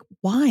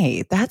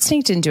why? That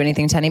snake didn't do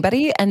anything to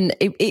anybody. And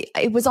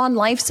it was on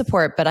life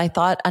support, but I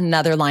thought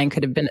another line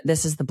could have been,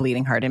 this is the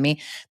bleeding heart in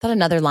me, thought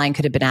another line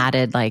could have been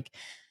added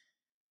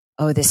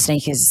oh, this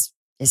snake is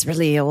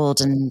really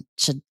old and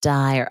should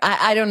die. Or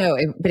I don't know.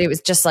 But it was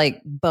just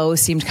Bo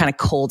seemed kind of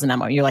cold in that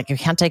moment. You're you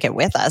can't take it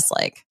with us.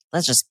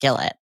 Let's just kill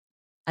it.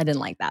 I didn't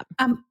like that.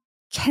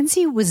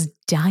 Kenzie was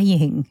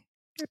dying,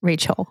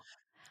 Rachel.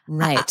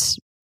 Right.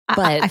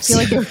 But I feel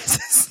it was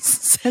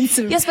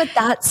sensitive. Yes, but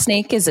that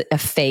snake is a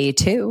fae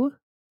too.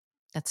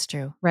 That's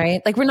true.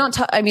 Right? We're not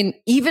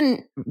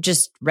even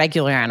just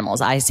regular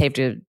animals. I saved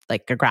a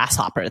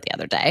grasshopper the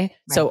other day.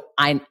 Right. So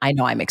I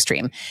know I'm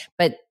extreme.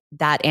 But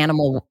that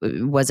animal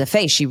was a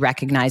fae. She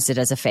recognized it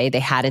as a fae.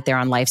 They had it there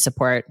on life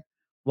support.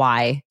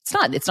 Why?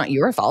 It's not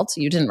your fault.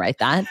 You didn't write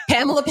that.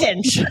 Pamela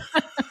Pinch.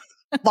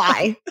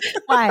 Why?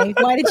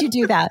 Why did you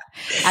do that?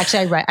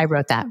 Actually, I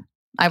wrote that.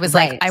 I was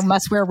I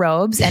must wear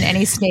robes and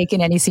any snake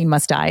in any scene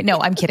must die. No,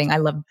 I'm kidding. I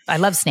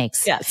love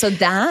snakes. Yeah. So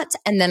that,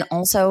 and then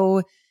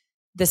also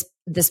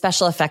the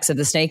special effects of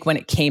the snake when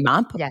it came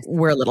up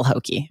were a little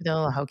hokey. A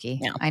little hokey.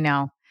 Yeah. I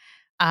know.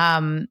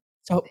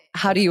 So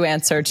how do you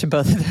answer to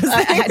both of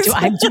those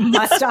things?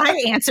 Must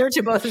I answer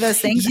to both of those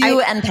things? You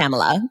and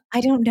Pamela.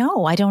 I don't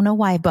know. I don't know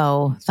why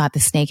Bo thought the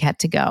snake had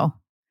to go.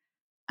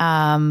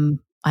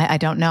 I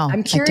don't know.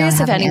 I'm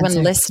curious if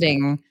anyone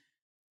listening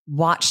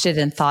watched it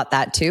and thought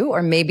that too,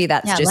 or maybe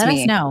that's just me. Let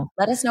us know.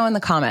 Let us know in the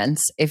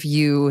comments if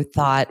you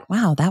thought,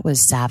 wow, that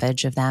was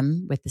savage of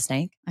them with the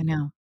snake. I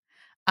know.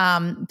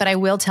 But I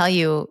will tell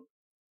you,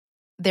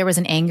 there was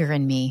an anger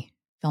in me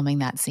filming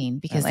that scene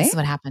because this is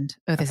what happened.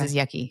 Oh, this is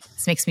yucky.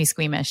 This makes me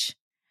squeamish.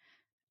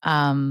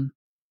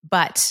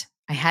 But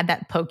I had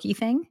that pokey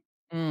thing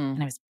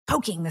and I was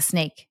poking the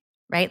snake,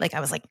 right?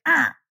 I was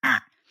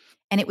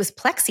and it was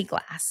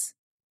plexiglass.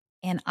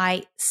 And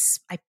I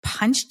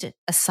punched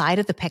a side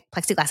of the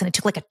plexiglass and it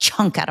took a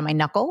chunk out of my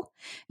knuckle.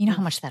 You know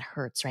how much that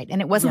hurts, right? And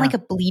it wasn't a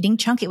bleeding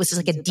chunk. It was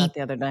just a deep the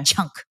other day.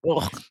 chunk.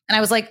 Ugh. And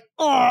I was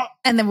oh,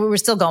 and then we were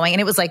still going.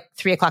 And it was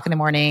 3 o'clock in the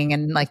morning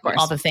and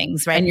all the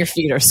things, right? And your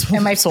feet are swollen.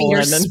 And my feet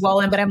are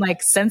swollen, but I'm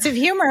sense of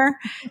humor.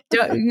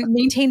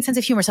 Maintain sense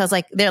of humor. So I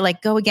was they're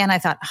go again. I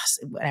thought,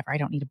 whatever. I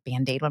don't need a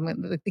Band-Aid.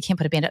 We can't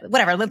put a Band-Aid.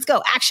 Whatever. Let's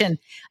go. Action.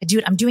 I do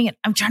it. I'm doing it.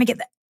 I'm trying to get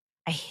that.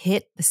 I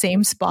hit the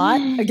same spot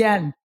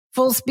again.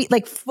 Full speed,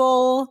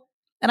 full.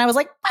 And I was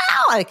wow,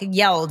 I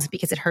yelled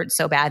because it hurt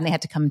so bad. And they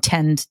had to come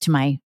tend to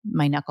my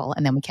knuckle.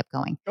 And then we kept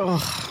going.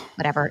 Ugh.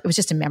 Whatever. It was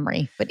just a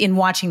memory. But in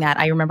watching that,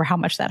 I remember how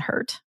much that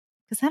hurt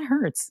because that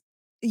hurts.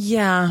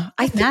 Yeah.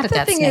 I think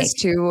the thing is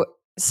too,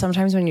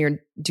 sometimes when you're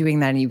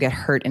doing that and you get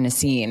hurt in a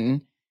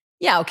scene,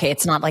 okay,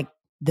 it's not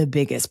the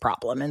biggest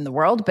problem in the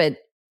world, but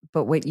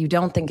But what you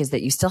don't think is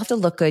that you still have to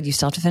look good. You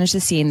still have to finish the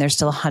scene. There's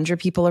still 100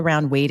 people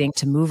around waiting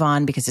to move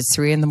on because it's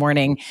 3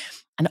 a.m.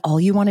 And all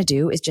you want to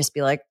do is just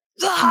be like,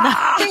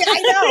 I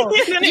know.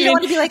 You don't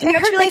want to be like, I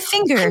hurt my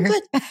finger.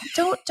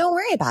 Don't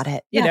worry about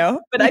it, you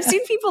know? But I've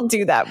seen people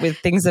do that with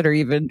things that are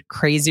even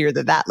crazier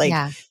than that.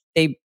 Like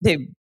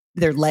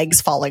their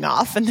legs falling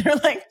off and they're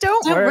like,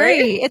 don't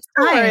worry. It's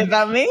fine. Don't worry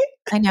about me.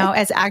 I know.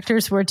 As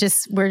actors, we're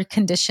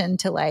conditioned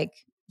to like,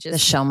 the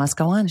show must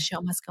go on. The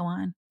show must go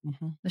on.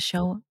 Mm-hmm. The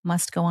show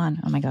must go on.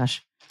 Oh my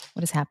gosh.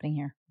 What is happening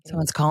here?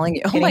 Someone's calling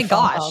you. Oh my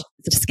gosh.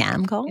 Is it a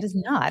scam call? It is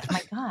not. Oh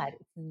my God.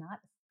 It's not.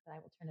 I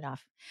will turn it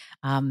off.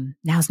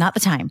 Now's not the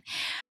time.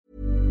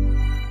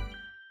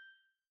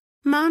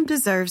 Mom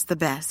deserves the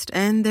best,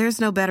 and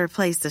there's no better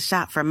place to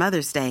shop for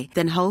Mother's Day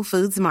than Whole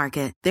Foods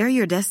Market. They're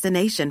your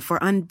destination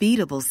for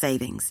unbeatable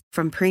savings,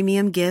 from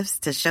premium gifts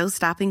to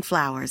show-stopping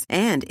flowers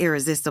and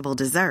irresistible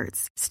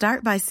desserts.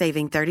 Start by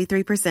saving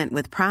 33%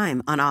 with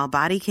Prime on all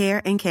body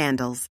care and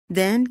candles.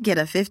 Then get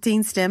a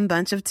 15-stem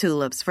bunch of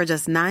tulips for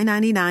just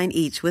 $9.99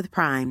 each with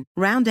Prime.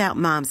 Round out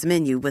Mom's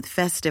menu with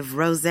festive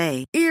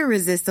rosé,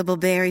 irresistible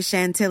berry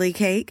chantilly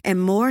cake,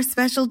 and more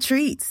special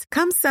treats.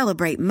 Come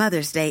celebrate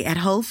Mother's Day at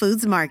Whole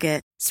Foods Market.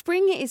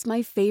 Spring is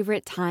my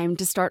favorite time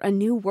to start a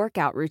new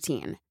workout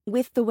routine.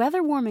 With the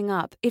weather warming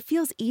up, it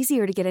feels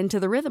easier to get into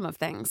the rhythm of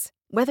things.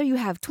 Whether you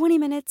have 20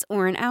 minutes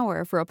or an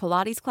hour for a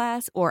Pilates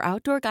class or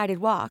outdoor guided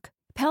walk,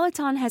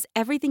 Peloton has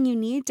everything you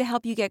need to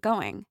help you get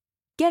going.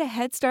 Get a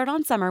head start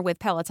on summer with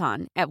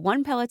Peloton at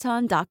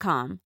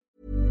onepeloton.com.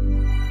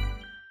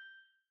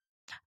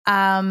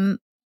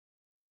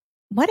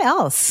 What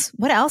else?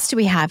 What else do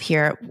we have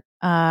here?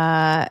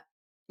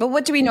 But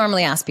what do we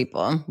normally ask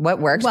people? What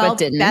worked? What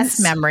didn't?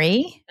 Best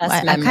memory.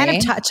 I kind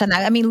of touched on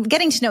that. I mean,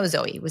 getting to know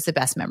Zoe was the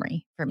best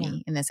memory for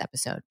me in this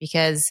episode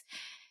because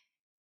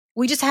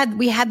we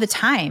had the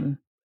time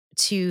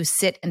to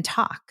sit and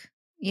talk,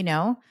 you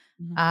know?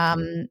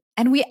 Mm-hmm.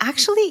 And we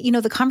actually, you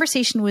know, the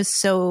conversation was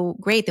so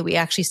great that we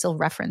actually still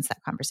reference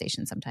that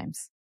conversation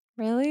sometimes.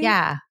 Really?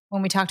 Yeah.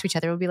 When we talk to each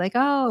other, we'll be like,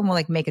 oh, and we'll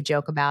like make a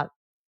joke about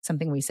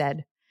something we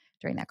said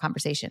during that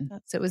conversation.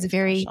 So it was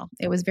very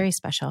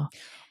special.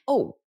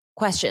 Oh,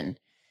 question.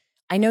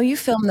 I know you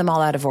filmed them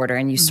all out of order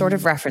and you sort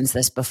of referenced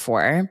this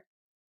before.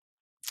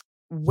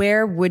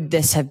 Where would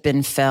this have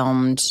been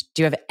filmed?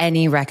 Do you have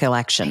any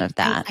recollection of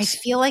that? I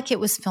feel like it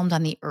was filmed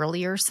on the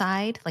earlier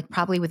side, like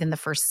probably within the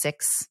first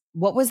 6.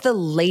 What was the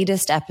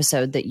latest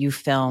episode that you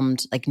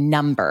filmed, like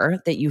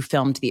number that you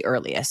filmed the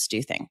earliest, do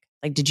you think?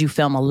 Like, did you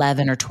film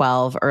 11 or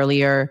 12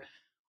 earlier?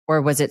 Or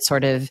was it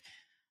sort of...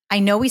 I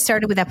know we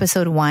started with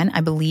episode 1.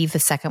 I believe the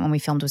second one we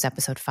filmed was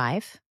episode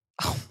 5.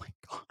 Oh my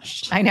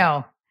gosh. I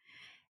know.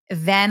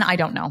 Then I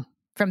don't know.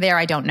 From there,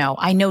 I don't know.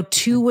 I know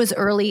 2 was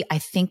early. I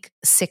think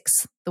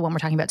 6, the one we're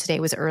talking about today,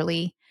 was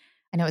early.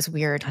 I know it's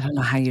weird. I don't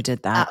know how you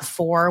did that.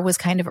 4 was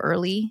kind of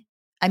early.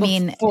 I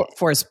mean,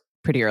 4 is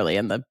pretty early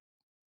in the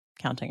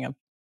counting of.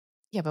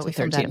 Yeah, but we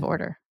filmed out of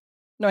order.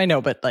 No, I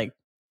know, but like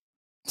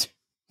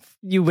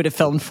you would have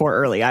filmed 4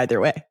 early either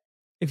way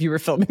if you were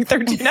filming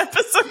 13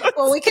 episodes.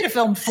 Well, we could have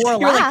filmed 4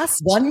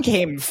 last. Like, 1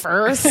 came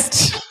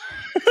first.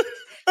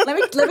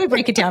 Let me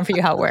break it down for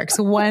you how it works.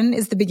 1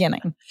 is the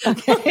beginning.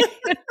 Okay.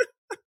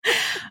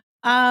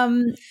 Let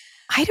me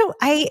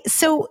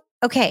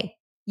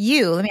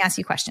ask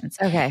you questions.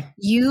 Okay.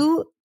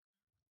 You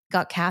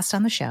got cast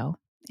on the show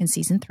in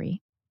season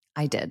 3.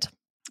 I did.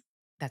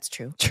 That's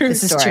true.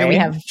 This is true. We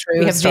have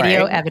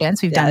video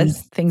evidence. We've done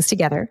things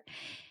together.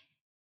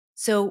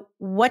 So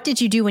what did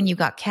you do when you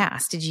got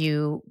cast? Did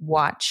you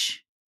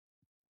watch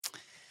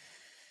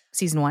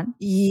season 1?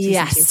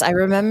 Yes. I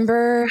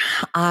remember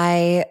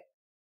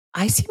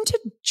I seem to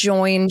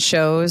join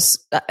shows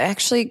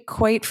actually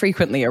quite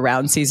frequently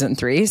around season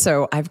 3.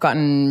 So I've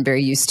gotten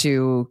very used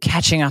to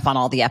catching up on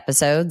all the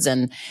episodes.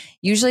 And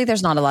usually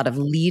there's not a lot of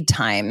lead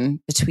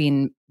time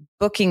between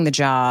booking the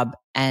job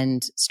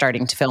and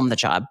starting to film the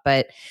job.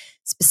 But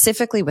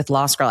specifically with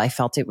Lost Girl, I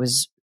felt it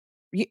was,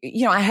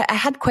 you know, I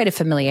had quite a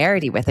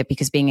familiarity with it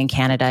because being in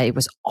Canada, it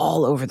was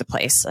all over the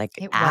place. Like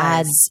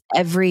ads,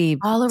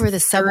 all over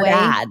the subway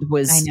ad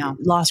was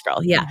Lost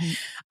Girl. Yeah.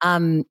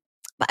 Mm-hmm.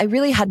 I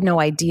really had no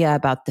idea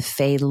about the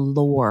Fae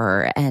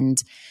lore.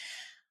 And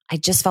I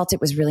just felt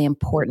it was really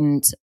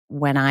important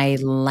when I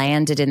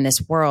landed in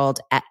this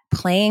world at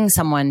playing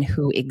someone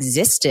who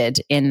existed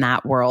in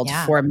that world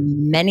for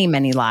many,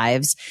 many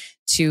lives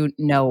to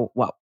know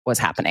what was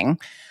happening.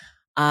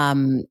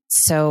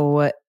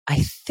 So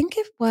I think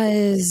it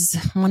was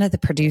one of the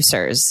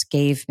producers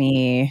gave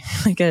me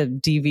like a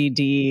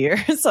DVD or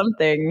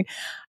something.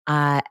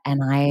 And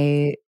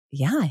I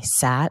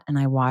sat and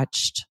I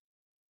watched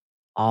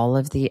all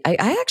of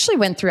I actually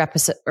went through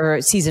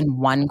season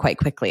 1 quite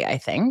quickly, I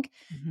think.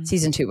 Mm-hmm.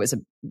 Season 2 was a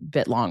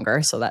bit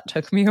longer, so that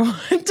took me a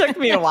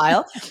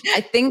while. I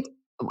think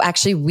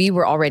actually we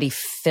were already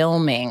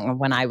filming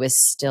when I was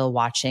still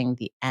watching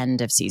the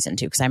end of season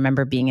 2 because I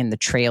remember being in the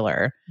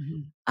trailer.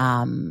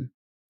 Mm-hmm.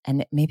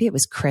 And maybe it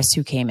was Chris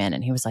who came in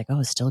and he was like,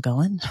 "Oh, it's still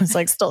going?" I was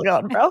like, "Still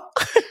going, bro."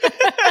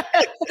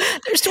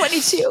 There's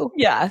 22.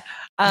 Yeah.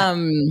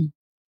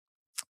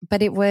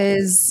 But it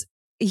was,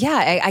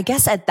 I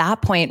guess at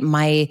that point,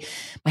 my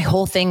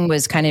whole thing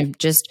was kind of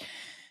just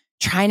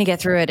trying to get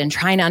through it and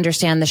trying to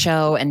understand the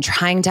show and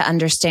trying to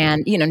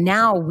understand,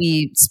 now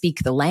we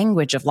speak the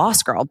language of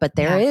Lost Girl, but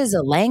there is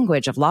a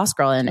language of Lost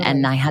Girl.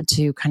 And I had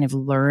to kind of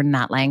learn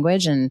that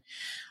language. And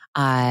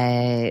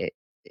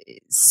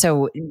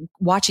so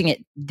watching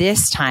it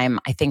this time,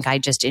 I think I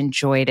just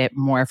enjoyed it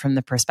more from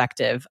the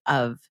perspective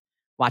of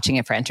watching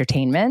it for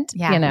entertainment,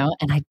 and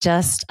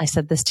I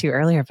said this to you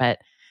earlier, but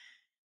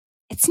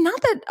it's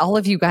not that all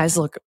of you guys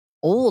look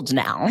old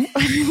now,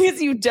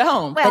 because you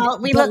don't. Well,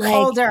 we look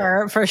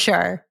older for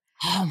sure.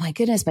 Oh my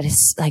goodness. But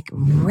it's like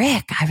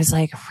Rick. I was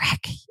like,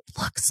 Rick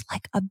looks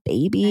like a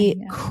baby.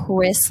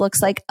 Chris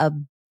looks like a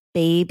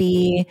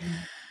baby.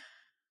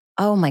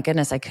 Oh my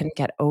goodness. I couldn't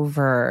get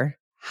over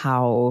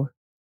how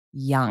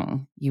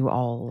young you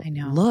all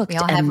looked. We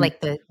all have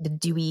like the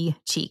dewy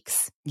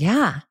cheeks.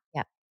 Yeah.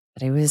 Yeah.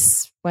 But it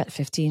was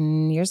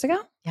 15 years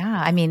ago? Yeah.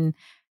 I mean,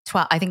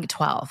 12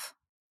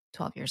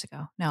 years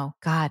ago. No,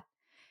 God.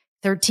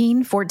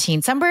 13,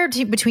 14, somewhere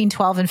between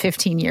 12 and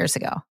 15 years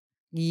ago.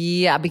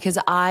 Yeah, because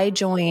I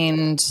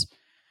joined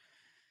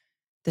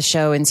the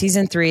show in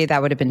season 3.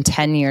 That would have been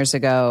 10 years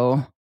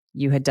ago.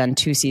 You had done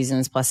 2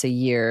 seasons plus a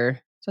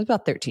year. So it was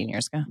about 13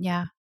 years ago.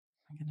 Yeah.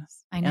 My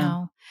goodness. I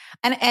know.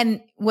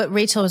 And what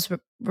Rachel was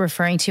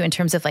referring to in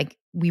terms of like,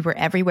 we were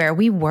everywhere.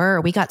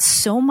 We got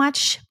so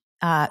much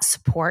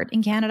support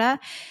in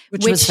Canada,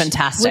 which was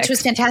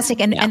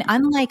fantastic. And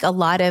unlike a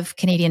lot of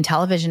Canadian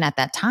television at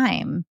that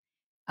time,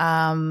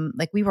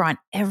 like we were on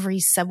every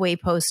subway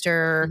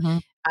poster.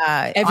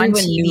 Everyone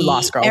knew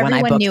Lost Girl when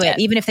I booked it.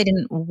 Even if they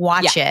didn't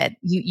watch it,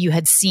 you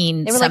had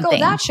seen They were something.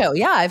 like, oh, that show.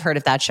 Yeah, I've heard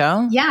of that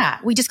show. Yeah,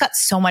 we just got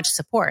so much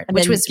support, and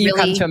which was you really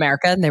come to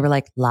America and they were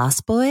like,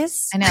 Lost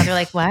Boys? I know. They're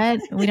like, what?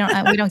 We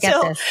don't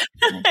get this.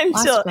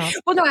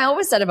 Well, no, I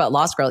always said about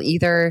Lost Girl,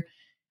 either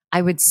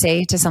I would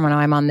say to someone, oh,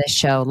 I'm on this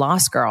show,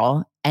 Lost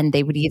Girl, and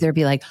they would either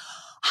be like,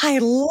 I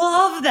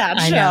love that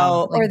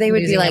show. Like, or they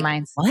would be like,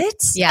 what?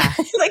 Yeah.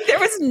 Like there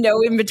was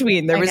no in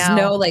between. There was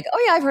no like,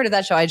 oh yeah, I've heard of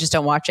that show. I just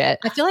don't watch it.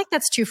 I feel like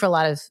that's true for a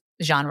lot of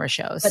genre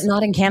shows. But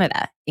not in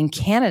Canada. In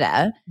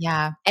Canada,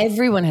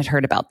 everyone had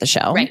heard about the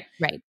show.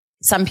 Right.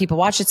 Some people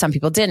watched it, some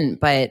people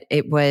didn't. But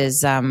it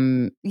was,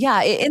 in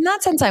that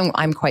sense,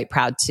 I'm quite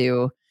proud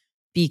to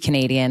be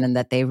Canadian and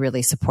that they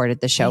really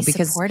supported the show. They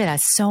supported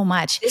us so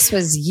much. This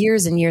was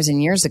years and years and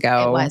years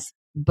ago. It was.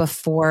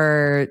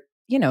 Before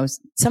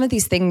some of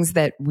these things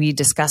that we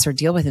discuss or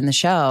deal with in the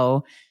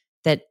show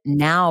that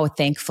now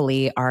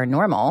thankfully are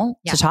normal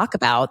to talk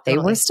about, they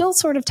were still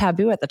sort of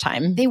taboo at the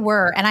time. They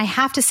were. And I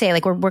have to say,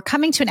 like, we're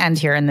coming to an end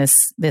here in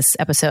this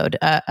episode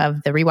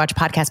of the Rewatch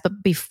podcast.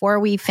 But before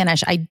we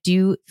finish, I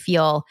do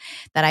feel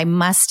that I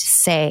must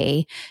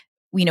say,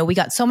 we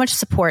got so much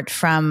support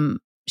from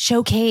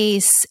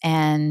Showcase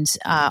and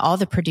all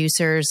the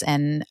producers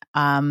and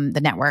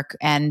the network.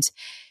 And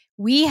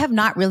we have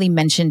not really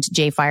mentioned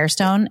Jay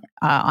Firestone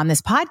on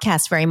this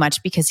podcast very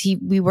much because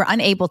we were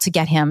unable to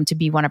get him to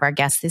be one of our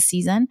guests this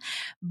season.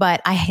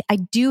 But I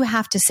do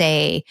have to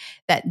say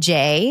that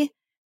Jay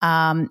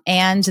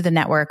and the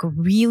network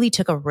really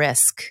took a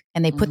risk,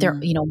 and they put their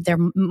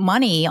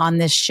money on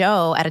this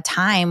show at a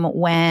time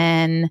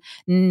when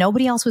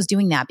nobody else was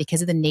doing that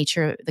because of the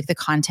nature of the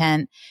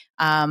content.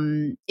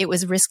 It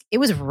was risky. It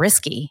was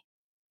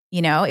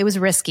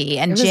risky,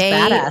 and Jay,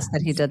 badass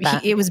that he did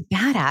that. It was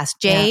badass.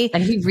 Jay,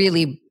 and he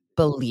really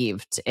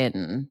believed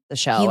in the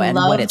show. He and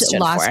loved what it stood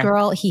Lost for.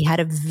 Girl. He had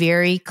a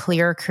very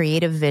clear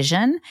creative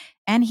vision,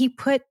 and he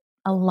put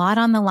a lot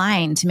on the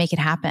line to make it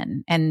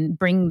happen and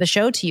bring the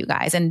show to you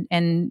guys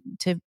and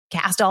to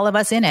cast all of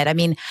us in it. I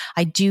mean,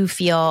 I do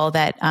feel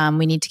that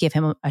we need to give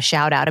him a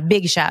shout out, a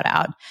big shout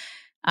out,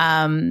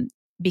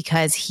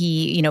 because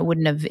he,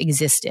 wouldn't have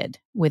existed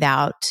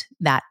without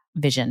that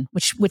vision,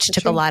 which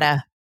took a lot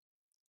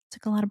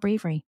of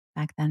bravery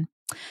back then.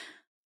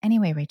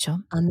 Anyway,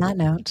 Rachel. On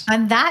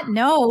that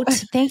note,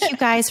 thank you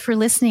guys for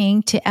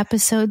listening to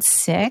episode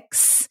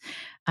 6.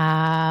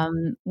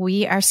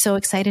 We are so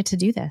excited to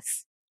do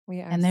this.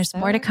 And there's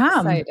more to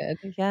come.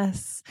 Excited.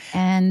 Yes.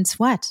 And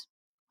what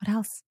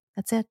else?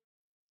 That's it.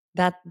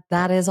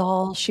 That is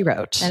all she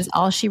wrote. That is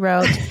all she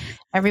wrote.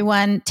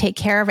 Everyone, take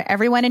care of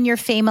everyone in your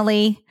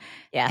family.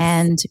 Yes.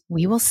 And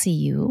we will see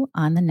you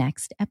on the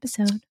next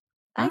episode.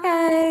 Bye,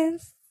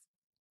 guys.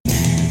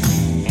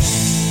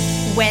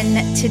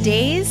 When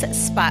today's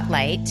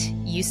spotlight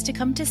used to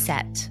come to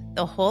set,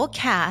 the whole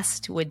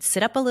cast would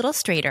sit up a little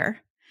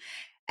straighter,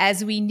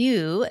 as we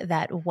knew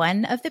that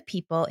one of the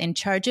people in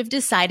charge of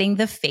deciding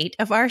the fate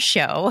of our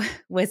show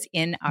was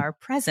in our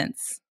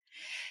presence.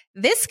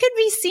 This could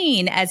be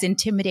seen as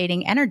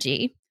intimidating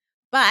energy,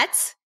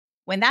 but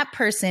when that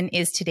person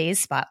is today's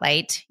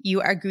spotlight,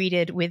 you are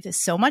greeted with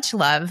so much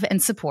love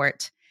and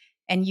support,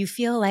 and you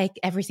feel like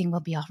everything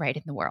will be all right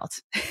in the world.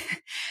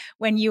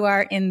 When you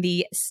are in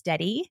the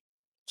steady,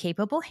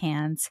 capable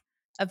hands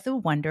of the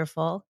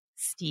wonderful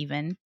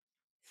Stephen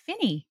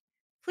Finney.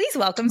 Please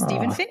welcome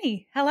Stephen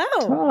Finney. Hello.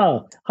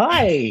 Oh,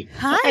 hi.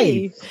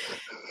 Hi.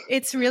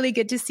 It's really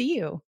good to see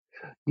you.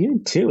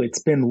 You too.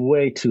 It's been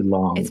way too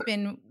long. It's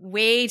been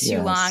way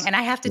too long. And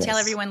I have to tell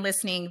everyone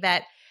listening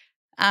that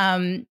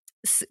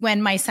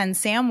when my son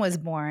Sam was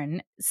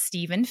born,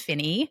 Stephen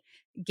Finney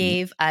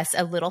gave us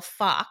a little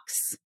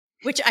fox,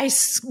 which I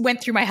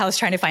went through my house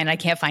trying to find. I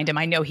can't find him.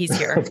 I know he's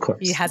here. Of course.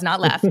 He has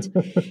not left.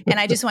 And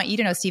I just want you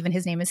to know, Stephen,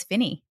 his name is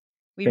Finney.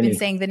 We've been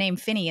saying the name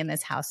Finney in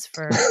this house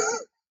for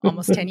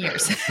almost 10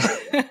 years.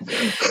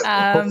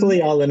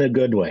 Hopefully all in a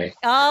good way.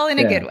 All in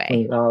a good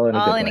way. All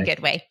in a good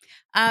way.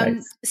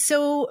 Nice.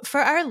 So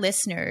for our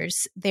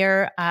listeners,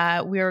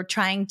 we're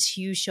trying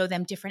to show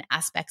them different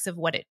aspects of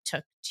what it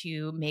took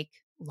to make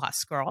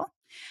Lost Girl.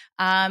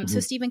 So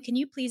Stephen, can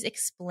you please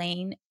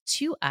explain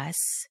to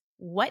us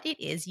what it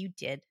is you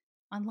did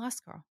on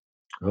Lost Girl?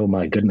 Oh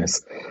my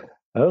goodness.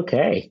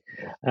 Okay.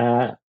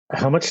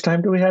 How much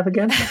time do we have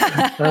again?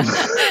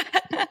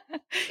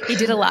 You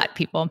did a lot,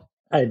 people.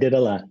 I did a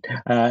lot.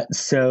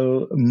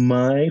 So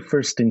my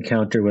first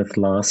encounter with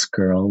Lost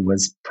Girl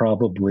was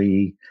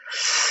probably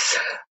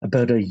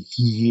about a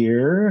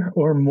year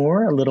or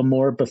more, a little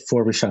more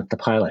before we shot the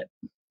pilot.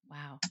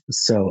 Wow.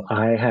 So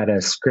I had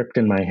a script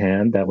in my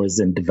hand that was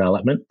in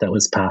development that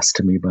was passed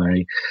to me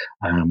by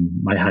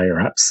my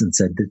higher ups and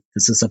said,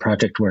 this is a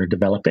project we're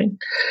developing.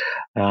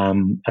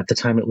 At the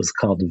time, it was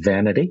called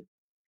Vanity.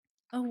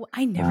 Oh,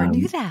 I never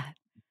knew that.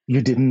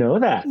 You didn't know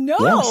that? No.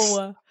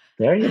 Yes.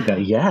 There you go.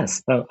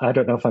 Yes. Oh, I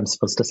don't know if I'm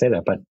supposed to say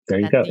that, but there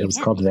you go. It was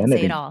called Vanity.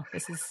 Say it all.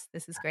 This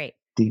is great.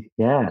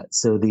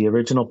 So the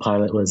original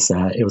pilot was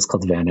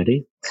called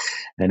Vanity,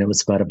 and it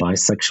was about a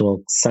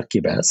bisexual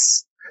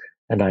succubus.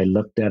 And I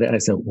looked at it. And I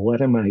said,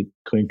 "What am I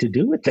going to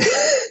do with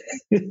this?"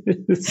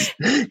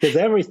 Because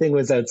everything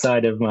was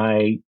outside of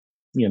my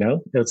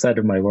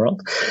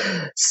world.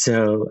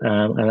 So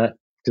I thought,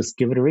 just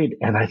give it a read.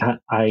 And I thought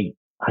I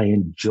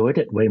enjoyed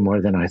it way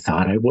more than I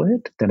thought I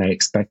would, than I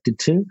expected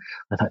to.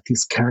 I thought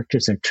these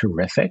characters are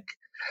terrific.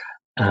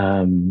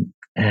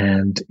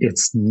 And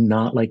it's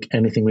not like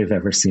anything we've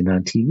ever seen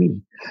on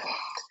TV.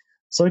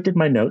 So I did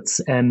my notes,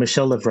 and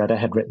Michelle Lovretta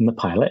had written the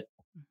pilot.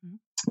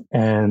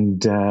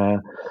 And,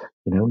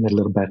 we had a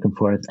little back and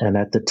forth. And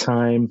at the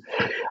time,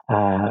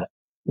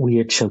 we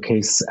at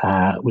Showcase,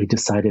 we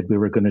decided we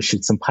were going to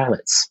shoot some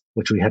pilots,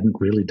 which we hadn't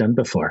really done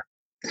before.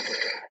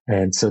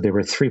 And so there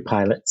were 3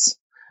 pilots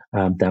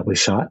that we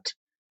shot.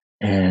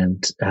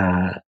 And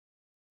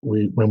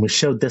when we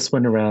showed this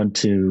one around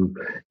to,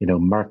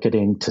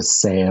 marketing, to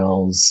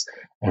sales,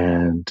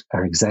 and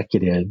our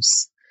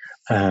executives,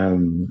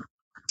 the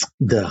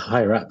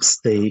higher ups,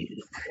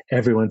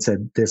 everyone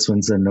said, this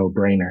one's a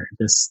no-brainer.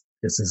 This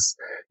is,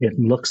 it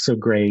looks so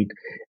great.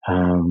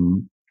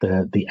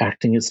 The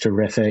acting is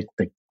terrific.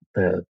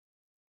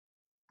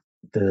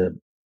 The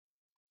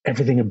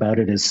everything about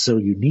it is so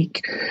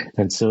unique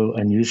and so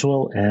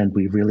unusual, and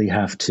we really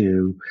have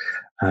to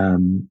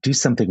do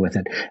something with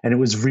it. And it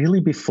was really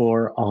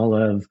before all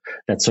of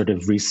that sort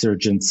of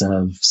resurgence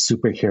of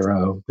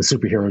the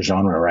superhero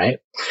genre, right?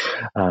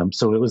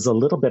 So it was a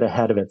little bit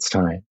ahead of its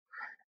time.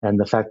 And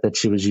the fact that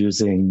she was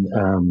using,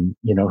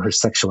 her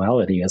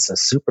sexuality as a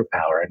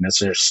superpower and as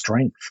her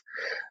strength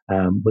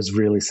was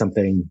really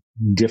something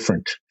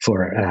different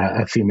for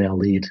a female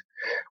lead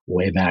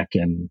way back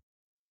in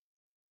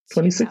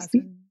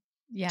 2016.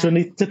 Yeah.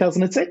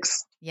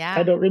 2006? Yeah.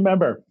 I don't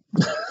remember.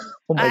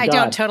 Oh my I God.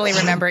 don't totally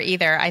remember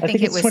either. I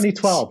think it was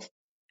 2012.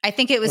 I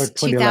think it was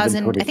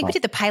 2000. I think we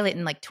did the pilot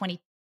in like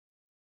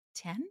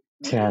 2010.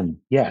 10,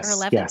 yes, or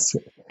 11. Yes,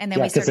 and then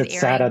we because started it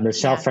sat on the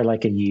shelf for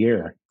like a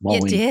year.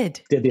 It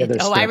did. Did the other?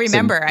 I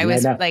remember. I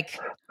was like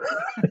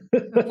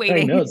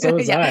waiting. I know. So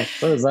was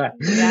I.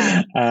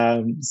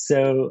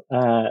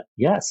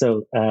 Yeah.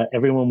 So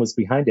everyone was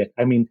behind it.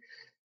 I mean,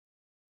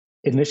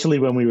 initially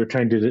when we were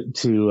trying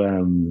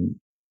to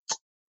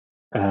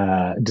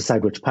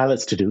decide which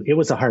pilots to do, it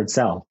was a hard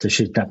sell to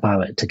shoot that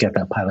pilot, to get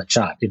that pilot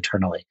shot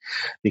internally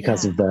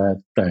because of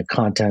the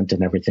content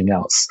and everything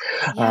else.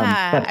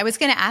 Yeah, but I was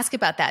going to ask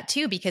about that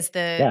too, because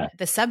the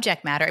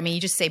subject matter, I mean,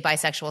 you just say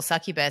bisexual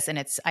succubus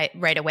and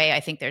right away, I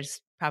think there's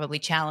probably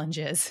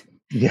challenges.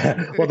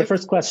 Yeah. Well, the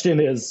first question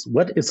is,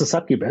 what is a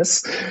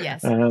succubus?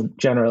 Yes.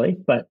 Generally,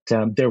 but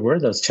there were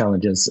those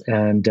challenges.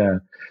 And,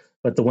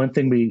 but the one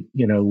thing we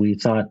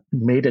thought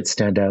made it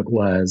stand out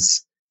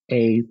was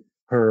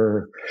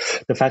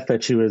the fact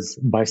that she was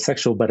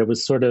bisexual, but it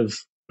was sort of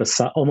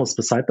almost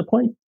beside the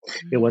point.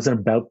 Mm-hmm. It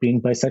wasn't about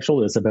being bisexual.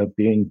 It was about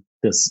being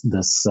this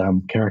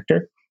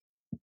character.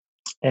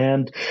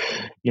 And,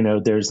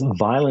 there's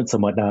violence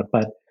and whatnot,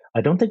 but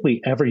I don't think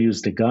we ever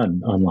used a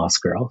gun on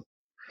Lost Girl.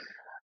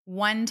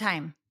 One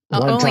time.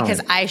 Only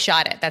because I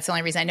shot it. That's the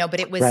only reason I know. But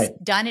it was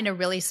done in a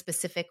really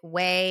specific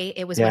way.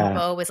 It was when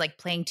Bo was like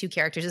playing 2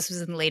 characters. This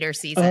was in later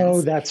seasons.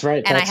 Oh, that's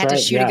right. And I had to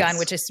shoot a gun,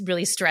 which just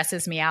really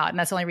stresses me out. And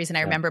that's the only reason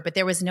I remember. But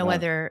there was no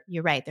other,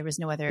 you're right. There was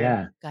no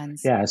other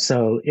guns. Yeah.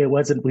 So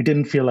we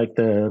didn't feel like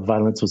the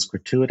violence was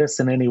gratuitous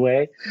in any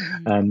way.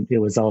 Mm-hmm. It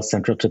was all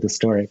central to the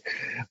story.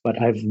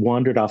 But I've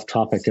wandered off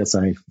topic as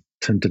I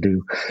tend to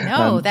do.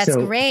 No, that's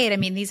great. I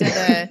mean, these are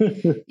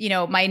the,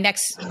 my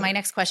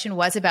next question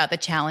was about the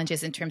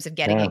challenges in terms of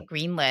getting it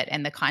greenlit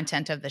and the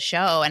content of the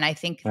show. And I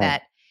think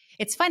that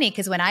it's funny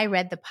because when I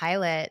read the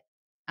pilot,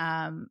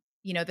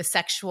 the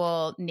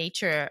sexual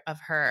nature of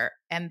her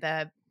and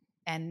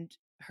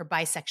her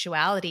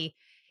bisexuality,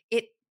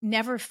 it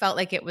never felt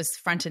like it was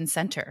front and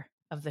center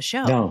of the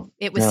show.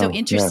 It was so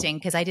interesting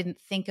because I didn't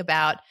think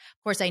about,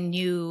 of course, I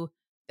knew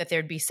that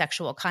there'd be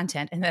sexual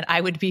content and that I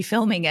would be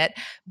filming it,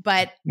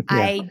 but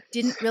I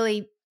didn't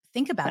really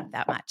think about it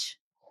that much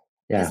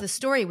because the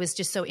story was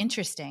just so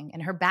interesting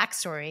and her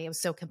backstory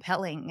was so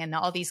compelling and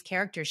all these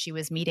characters she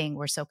was meeting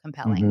were so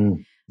compelling.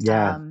 Mm-hmm.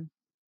 Yeah. And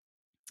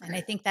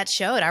I think that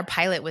showed. Our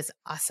pilot was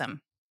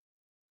awesome.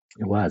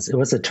 It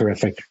was a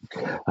terrific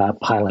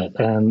pilot.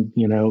 And,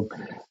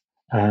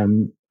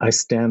 I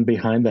stand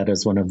behind that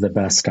as one of the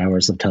best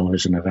hours of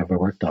television I've ever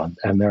worked on.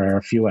 And there are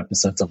a few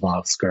episodes of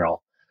Lost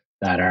Girl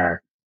that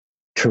are,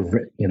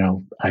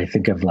 I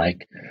think of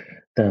like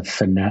the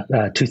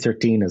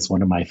 213 is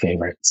one of my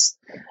favorites.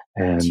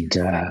 And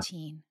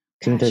 213.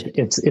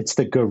 It's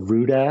the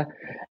Garuda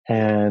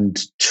and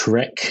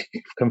Trick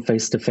come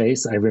face to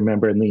face. I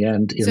remember in the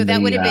end. So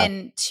that would have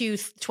been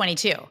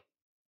 222.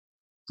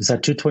 Is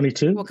that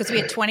 222? Well, because we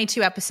had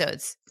 22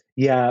 episodes.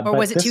 Yeah. Or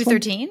was it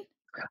 213?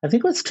 I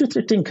think it was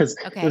 213 because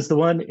it was the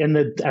one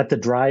at the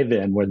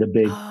drive-in where the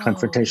big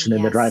confrontation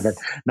in the drive-in,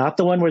 not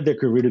the one where the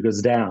Garuda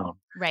goes down,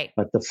 right?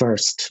 But the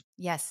first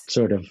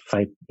sort of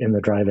fight in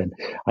the drive-in.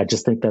 I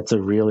just think that's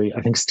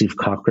I think Steve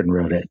Cochran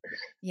wrote it.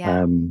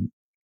 Yeah.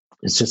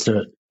 It's just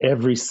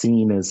every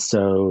scene is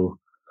so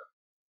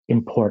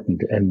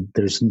important, and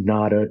there's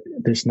not a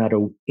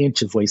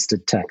inch of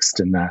wasted text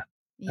in that.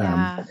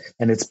 Yeah.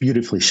 And it's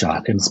beautifully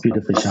shot. It's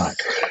beautifully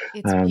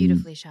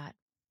shot.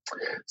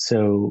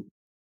 So.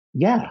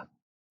 Yeah.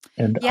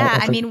 And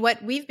I mean,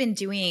 what we've been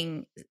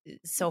doing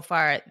so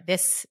far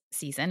this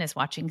season is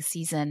watching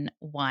season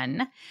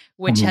 1,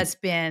 which has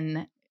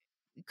been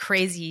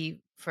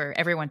crazy for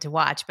everyone to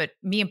watch, but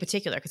me in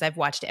particular, because I've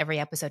watched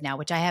every episode now,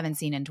 which I haven't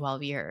seen in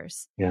 12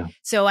 years. Yeah.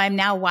 So I'm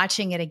now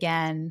watching it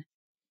again,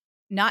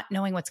 not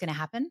knowing what's going to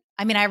happen.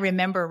 I mean, I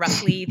remember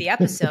roughly the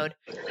episode,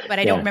 but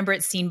I don't remember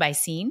it scene by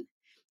scene.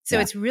 So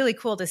it's really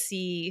cool to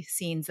see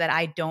scenes that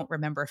I don't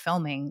remember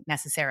filming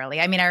necessarily.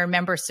 I mean, I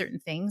remember certain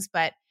things,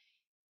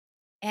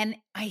 and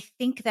I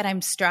think that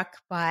I'm struck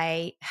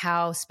by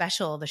how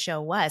special the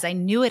show was. I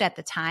knew it at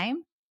the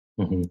time,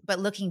 but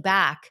looking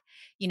back,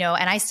 and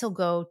I still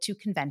go to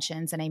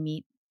conventions and I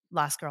meet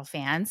Lost Girl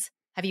fans.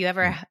 Have you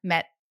ever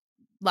met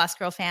Lost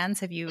Girl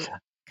fans? Have you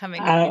come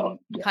in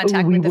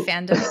contact with the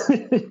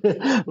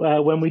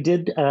fandom? When we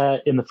did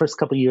in the first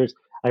couple of years,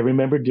 I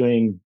remember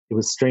it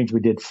was strange. We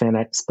did Fan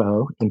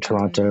Expo in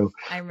Toronto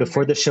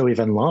before the show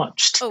even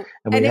launched. Oh,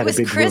 and it was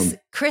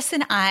Chris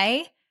and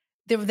I.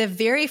 The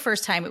very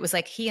first time it was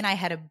like he and I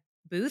had a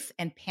booth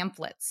and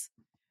pamphlets.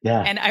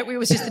 Yeah. And it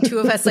was just the two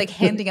of us like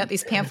handing out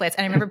these pamphlets.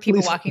 And I remember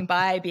people walking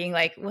by being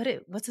like,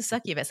 what's a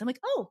succubus? I'm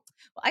like, oh,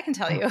 well, I can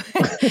tell you.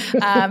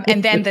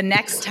 And then the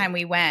next time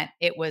we went,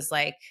 it was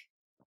like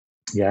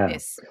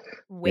this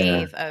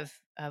wave of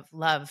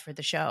love for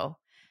the show.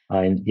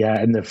 And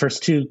the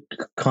first two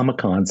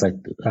Comic-Cons,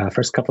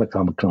 first couple of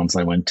Comic-Cons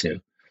I went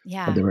to.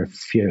 Yeah. There were a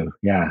few.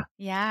 Yeah.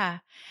 Yeah.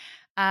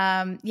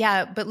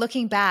 But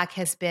looking back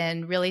has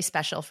been really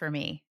special for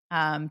me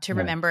to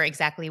remember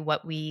exactly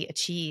what we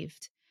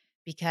achieved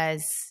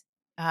because,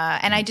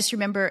 and I just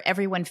remember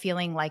everyone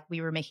feeling like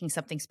we were making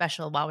something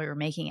special while we were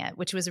making it,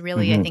 which was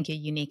really, I think, a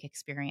unique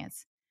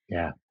experience.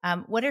 Yeah.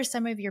 What are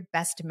some of your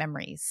best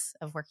memories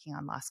of working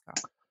on Lost Girl?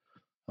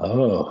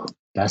 Oh,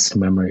 best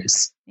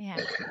memories. Yeah.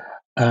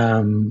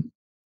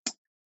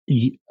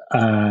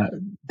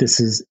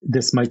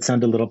 This might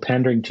sound a little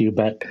pandering to you,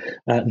 but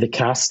the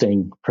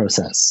casting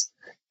process.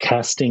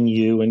 Casting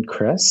you and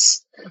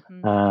Chris,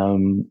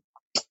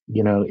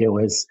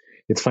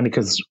 it's funny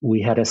because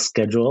we had a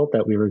schedule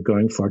that we were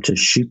going for to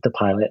shoot the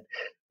pilot.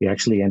 We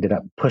actually ended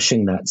up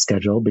pushing that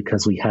schedule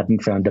because we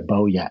hadn't found a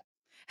beau yet.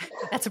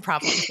 That's a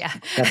problem. Yeah.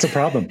 That's a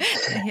problem.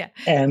 Yeah.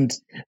 And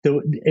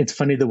it's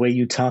funny the way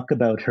you talk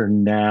about her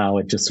now,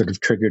 it just sort of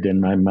triggered in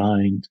my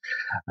mind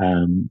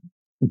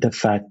the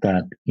fact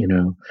that, she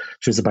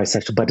was a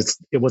bisexual, but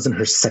it wasn't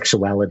her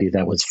sexuality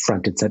that was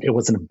front and center. It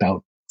wasn't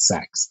about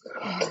sex.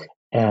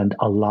 And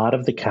a lot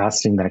of the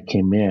casting that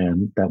came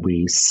in that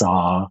we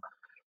saw,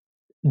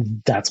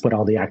 that's what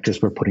all the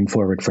actors were putting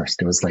forward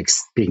first. It was like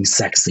being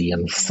sexy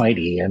and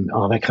fighty and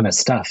all that kind of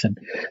stuff. And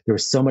there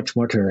was so much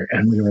more to her.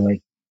 And we were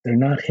like, they're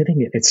not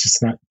hitting it. It's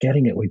just not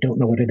getting it. We don't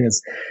know what it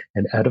is.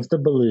 And out of the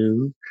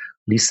blue,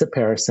 Lisa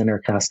Parison, our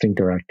casting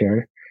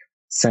director,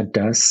 sent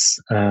us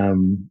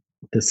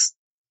this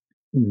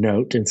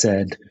note and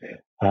said,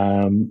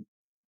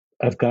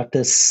 I've got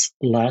this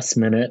last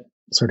minute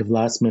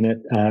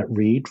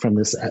read from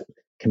this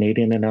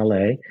Canadian in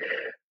LA.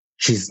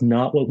 She's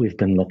not what we've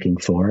been looking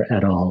for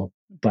at all,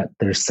 but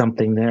there's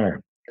something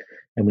there.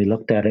 And we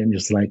looked at it and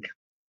just like,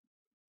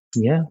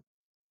 yeah,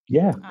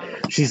 Yeah. Oh,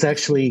 She's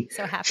actually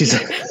so happy.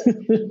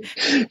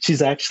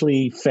 she's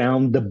actually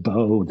found the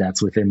bow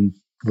that's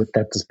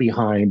that's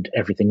behind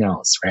everything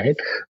else, right?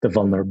 The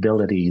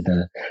vulnerability,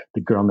 the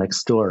girl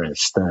next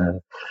door-ish,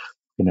 the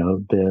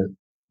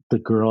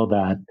girl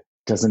that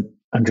doesn't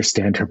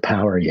understand her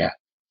power yet,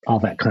 all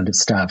that kind of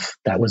stuff.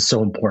 That was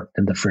so important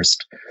in the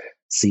first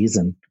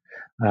season.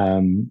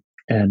 And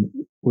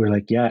we're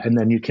like, yeah. And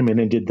then you came in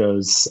and did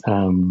those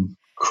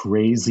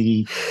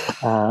crazy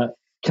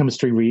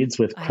chemistry reads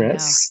with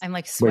Chris. I know. I'm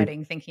like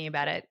sweating thinking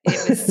about it.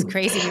 It was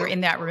crazy. You were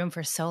in that room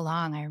for so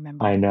long. I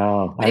remember. I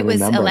know. But it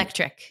was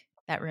electric,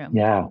 that room.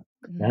 Yeah.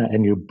 Mm-hmm. Yeah.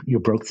 And you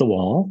broke the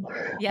wall.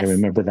 Yes. I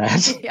remember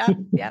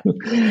that. Yeah.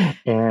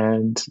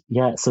 And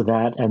yeah, so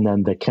that, and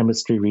then the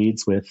chemistry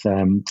reads with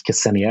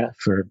Ksenia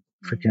for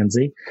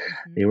Kenzie.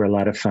 Mm-hmm. They were a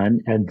lot of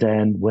fun. And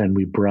then when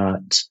we were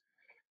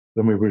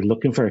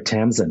looking for a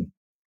Tamsin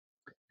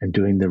and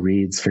doing the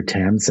reads for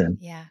Tamsin.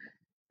 Yeah.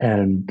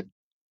 And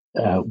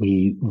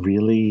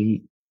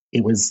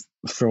it was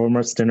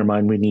foremost in our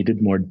mind, we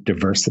needed more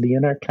diversity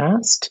in our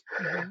cast,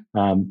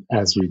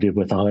 as we did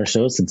with all our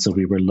shows. And so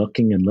we were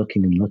looking and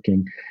looking and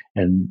looking,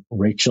 and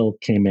Rachel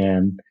came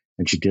in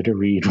and she did a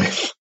read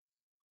with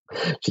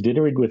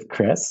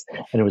Chris.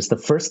 And it was the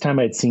first time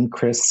I'd seen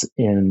Chris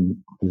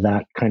in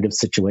that kind of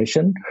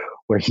situation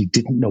where he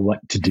didn't know what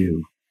to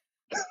do.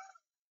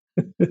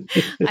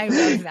 I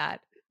love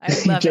that. I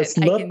love he just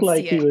it. looked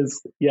like he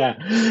was,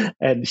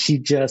 and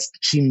she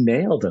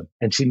nailed him,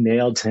 and she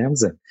nailed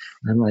Tamsin.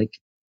 I'm like,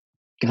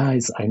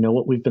 guys, I know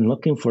what we've been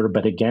looking for,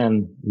 but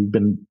again,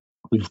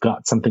 we've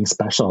got something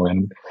special,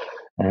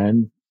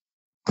 and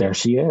there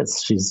she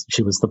is.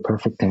 She was the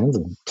perfect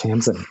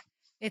Tamsin.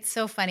 It's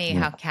so funny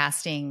how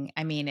casting,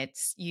 I mean,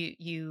 it's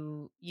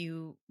you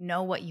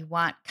know what you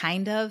want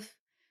kind of,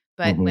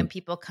 but when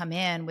people come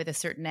in with a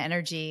certain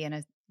energy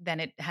then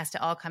it has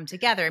to all come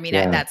together. I mean,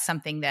 that's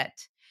something that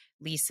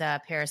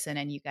Lisa Parison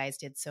and you guys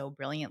did so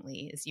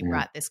brilliantly, is you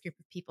brought this group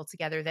of people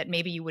together that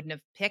maybe you wouldn't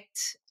have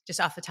picked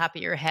just off the top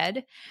of your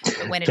head,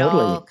 but when it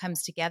all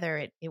comes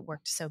together, it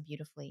worked so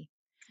beautifully.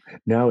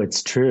 No,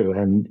 it's true.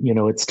 And,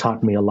 it's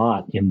taught me a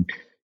lot in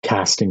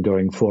casting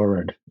going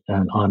forward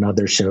and on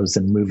other shows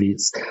and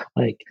movies.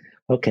 Like,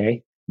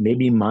 okay,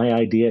 maybe my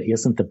idea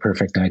isn't the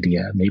perfect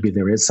idea. Maybe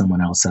there is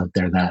someone else out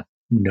there that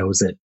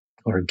knows it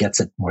or gets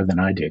it more than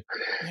I do.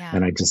 Yeah.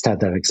 And I just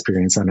had that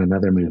experience on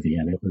another movie,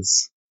 and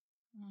it's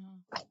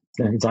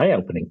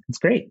eye-opening. It's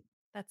great.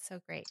 That's so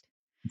great.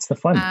 It's the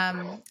fun.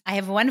 I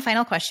have one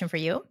final question for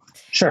you.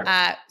 Sure.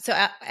 So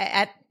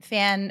at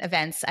fan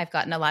events, I've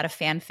gotten a lot of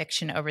fan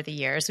fiction over the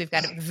years. We've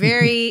got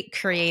very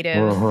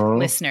creative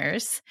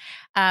listeners.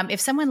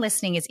 If someone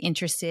listening is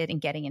interested in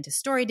getting into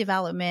story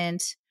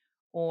development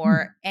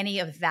or any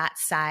of that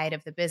side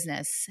of the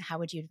business, how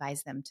would you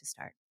advise them to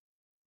start?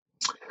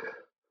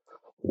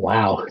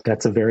 Wow,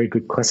 that's a very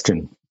good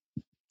question.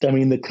 I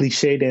mean, the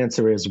cliched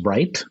answer is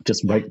write.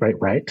 Just write.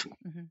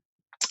 Mm-hmm.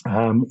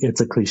 It's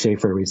a cliche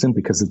for a reason,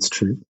 because it's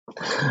true.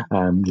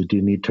 You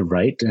do need to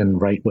write,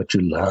 and write what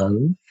you love,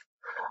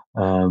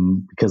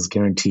 because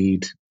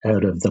guaranteed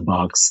out of the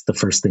box, the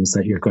first things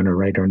that you're going to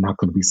write are not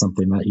going to be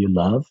something that you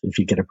love if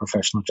you get a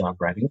professional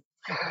job writing.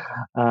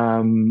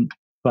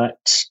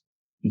 But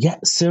yeah,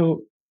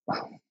 so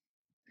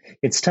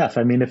it's tough.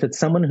 I mean, if it's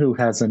someone who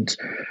hasn't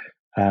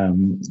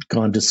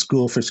gone to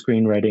school for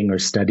screenwriting or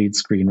studied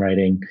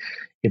screenwriting,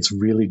 it's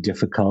really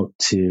difficult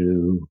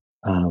to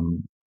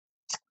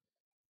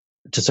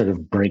sort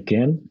of break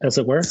in, as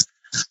it were.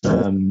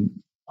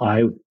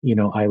 I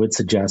would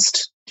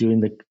suggest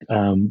doing the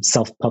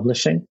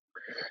self-publishing.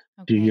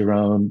 Okay. Do your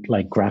own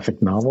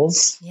graphic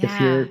novels.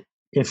 Yeah.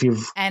 If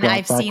you've and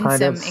I've seen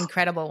some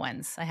incredible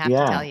ones, I have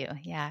to tell you.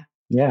 Yeah.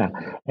 Yeah.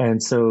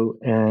 And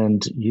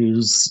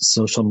use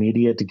social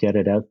media to get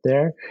it out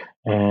there,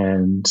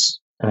 and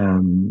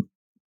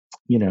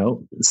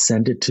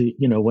send it to,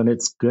 when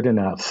it's good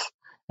enough.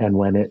 And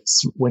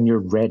when you're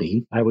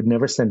ready. I would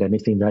never send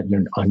anything that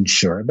you're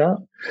unsure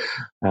about.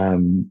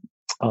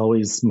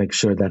 Always make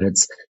sure that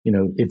it's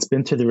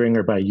been through the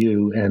ringer by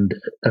you and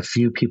a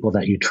few people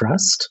that you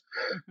trust,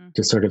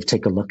 to sort of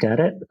take a look at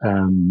it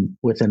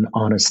with an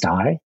honest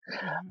eye,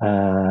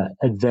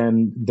 and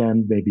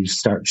then maybe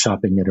start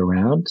shopping it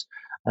around.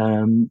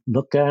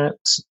 Look at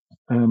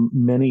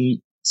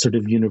many sort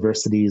of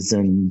universities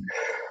and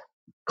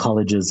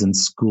colleges and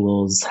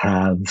schools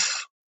have.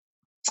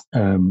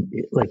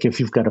 If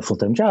you've got a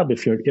full-time job,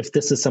 if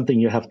this is something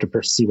you have to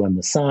pursue on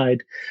the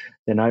side,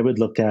 then I would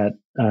look at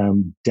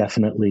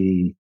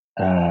definitely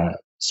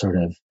sort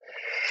of,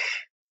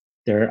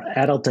 there are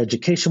adult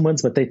education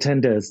ones, but they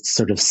tend to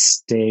sort of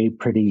stay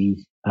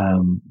pretty,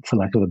 for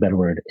lack of a better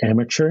word,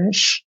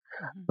 amateurish.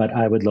 But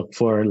I would look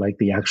for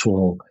the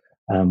actual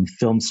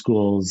film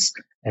schools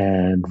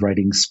and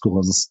writing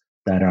schools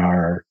that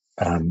are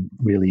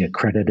really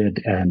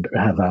accredited and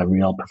have a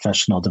real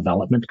professional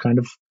development kind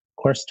of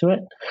course to it,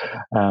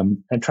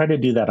 and try to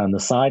do that on the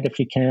side if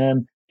you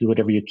can. Do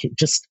whatever you can.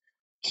 Just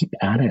keep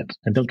at it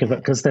and don't give up,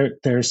 because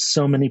there's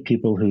so many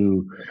people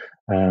who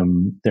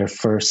their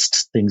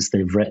first things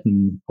they've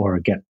written or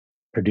get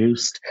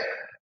produced,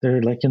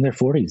 they're like in their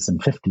 40s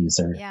and 50s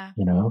or,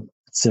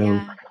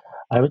 so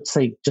I would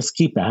say just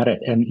keep at it.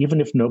 And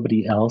even if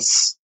nobody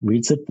else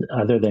reads it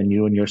other than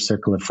you and your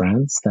circle of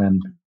friends, then,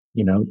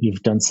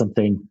 you've done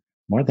something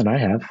more than I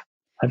have.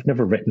 I've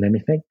never written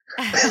anything,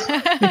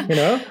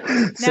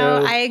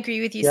 No, I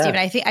agree with you, Stephen.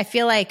 I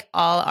feel like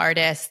all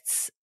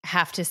artists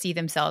have to see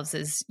themselves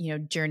as,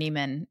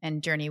 journeymen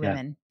and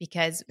journeywomen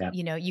because,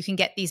 you can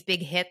get these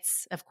big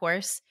hits, of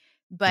course,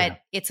 but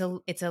it's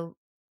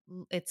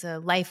a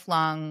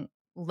lifelong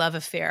love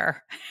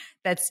affair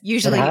that's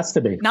usually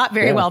not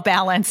very well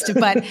balanced,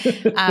 but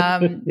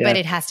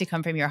it has to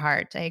come from your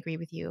heart. I agree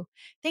with you.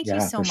 Thank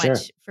you so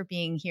much for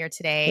being here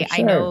today.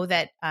 I know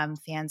that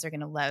fans are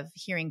going to love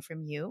hearing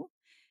from you.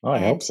 Oh, I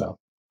hope so.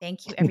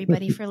 Thank you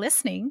everybody for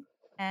listening.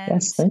 And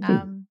yes, thank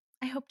you.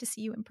 I hope to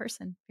see you in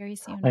person very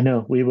soon. I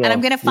know we will. And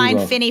I'm going to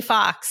find Finny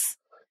Fox.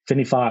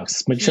 Finny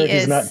Fox. Make sure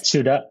he's not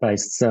chewed up by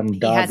some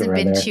dog. He hasn't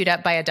been chewed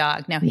up by a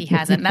dog. No, he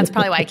hasn't. And that's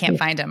probably why I can't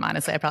find him,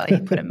 honestly. I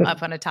probably put him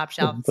up on a top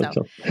shelf. So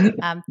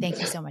thank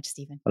you so much,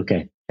 Stephen.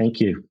 Okay. Thank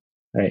you.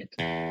 All right.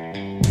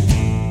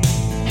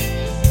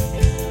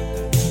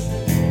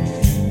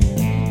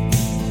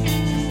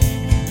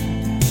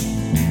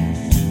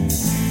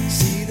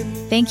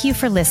 Thank you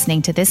for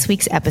listening to this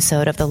week's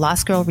episode of the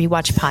Lost Girl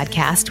Rewatch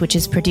podcast, which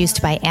is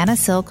produced by Anna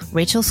Silk,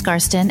 Rachel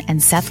Scarston,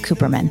 and Seth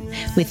Cooperman,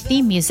 with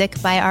theme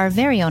music by our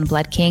very own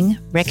Blood King,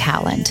 Rick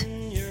Howland.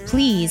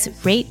 Please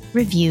rate,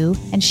 review,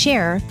 and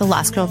share the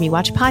Lost Girl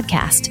Rewatch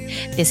podcast.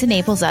 This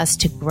enables us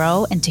to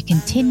grow and to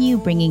continue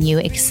bringing you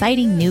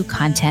exciting new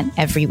content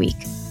every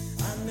week.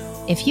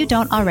 If you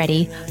don't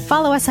already,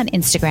 follow us on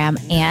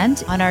Instagram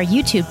and on our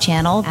YouTube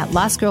channel at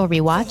Lost Girl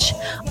Rewatch.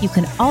 You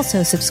can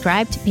also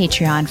subscribe to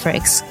Patreon for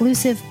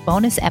exclusive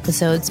bonus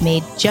episodes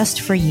made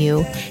just for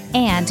you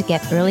and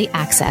get early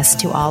access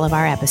to all of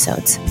our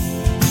episodes.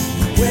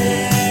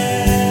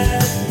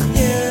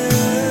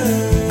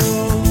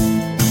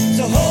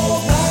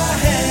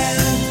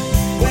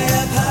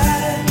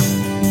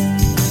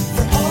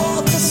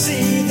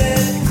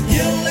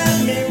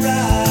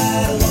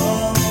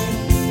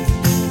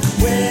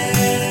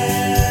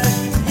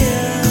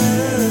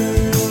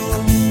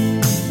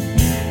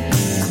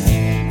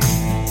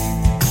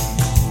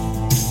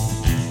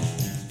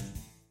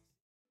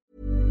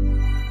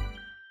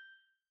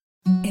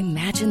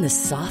 Imagine the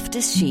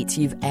softest sheets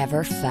you've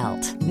ever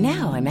felt.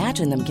 Now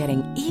imagine them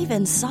getting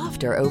even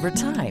softer over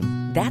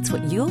time. That's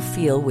what you'll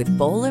feel with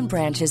Boll &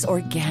 Branch's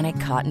organic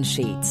cotton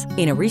sheets.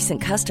 In a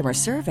recent customer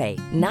survey,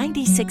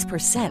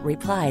 96%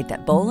 replied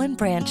that Boll &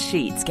 Branch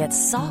sheets get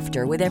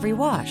softer with every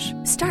wash.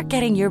 Start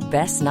getting your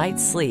best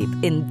night's sleep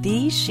in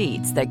these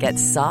sheets that get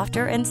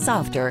softer and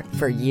softer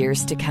for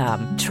years to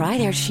come. Try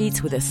their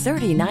sheets with a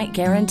 30-night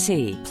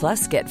guarantee.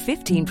 Plus, get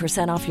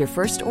 15% off your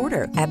first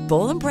order at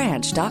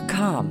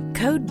bollandbranch.com.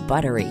 Code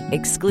BUTTERY.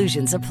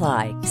 Exclusions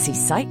apply. See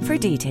site for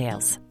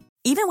details.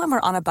 Even when we're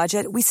on a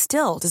budget, we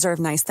still deserve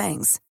nice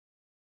things.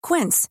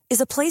 Quince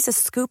is a place to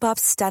scoop up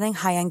stunning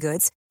high-end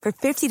goods for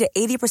 50 to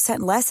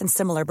 80% less than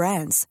similar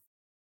brands.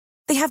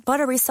 They have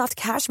buttery soft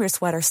cashmere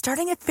sweaters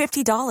starting at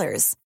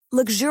 $50,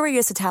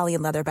 luxurious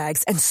Italian leather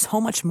bags, and so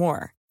much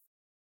more.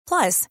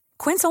 Plus,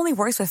 Quince only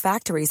works with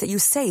factories that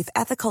use safe,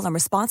 ethical, and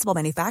responsible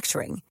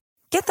manufacturing.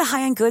 Get the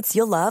high-end goods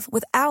you'll love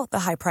without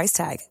the high price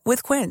tag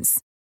with Quince.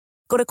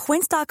 Go to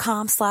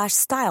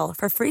quince.com/style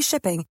for free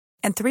shipping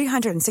and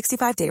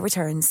 365-day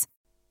returns.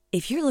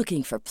 If you're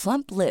looking for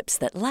plump lips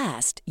that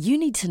last, you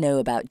need to know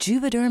about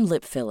Juvederm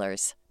lip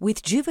fillers.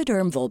 With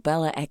Juvederm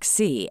Volbella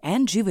XC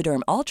and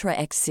Juvederm Ultra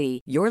XC,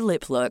 your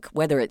lip look,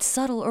 whether it's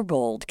subtle or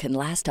bold, can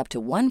last up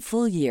to 1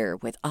 full year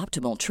with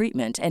optimal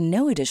treatment and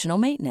no additional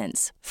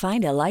maintenance.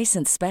 Find a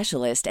licensed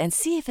specialist and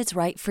see if it's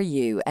right for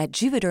you at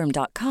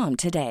Juvederm.com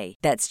today.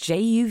 That's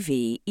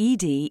JUVEDERM.com.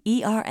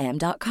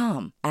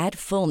 Add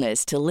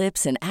fullness to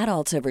lips in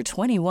adults over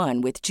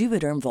 21 with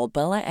Juvederm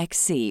Volbella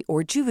XC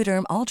or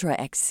Juvederm Ultra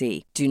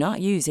XC. Do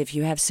not use if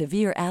you have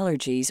severe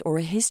allergies or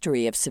a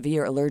history of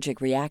severe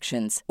allergic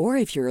reactions, or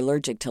if you're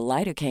allergic to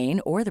lidocaine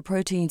or the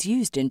proteins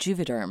used in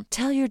Juvederm.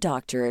 Tell your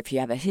doctor if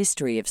you have a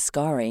history of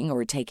scarring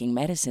or taking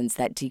medicines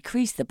that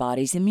decrease the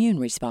body's immune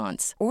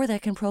response or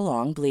that can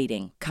prolong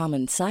bleeding.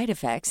 Common side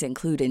effects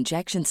include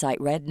injection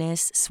site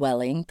redness,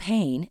 swelling,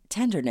 pain,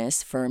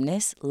 tenderness,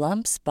 firmness,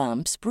 lumps,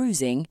 bumps,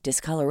 bruising,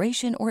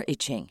 discoloration, or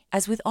itching.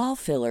 As with all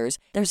fillers,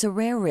 there's a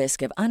rare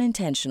risk of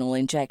unintentional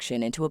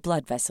injection into a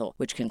blood vessel,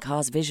 which can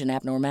cause vision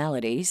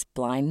abnormalities,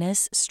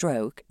 blindness,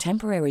 stroke,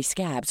 temporary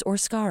scabs, or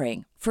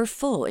scarring. For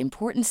full,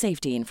 important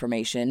safety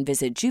information,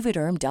 visit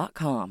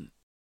Juvederm.com.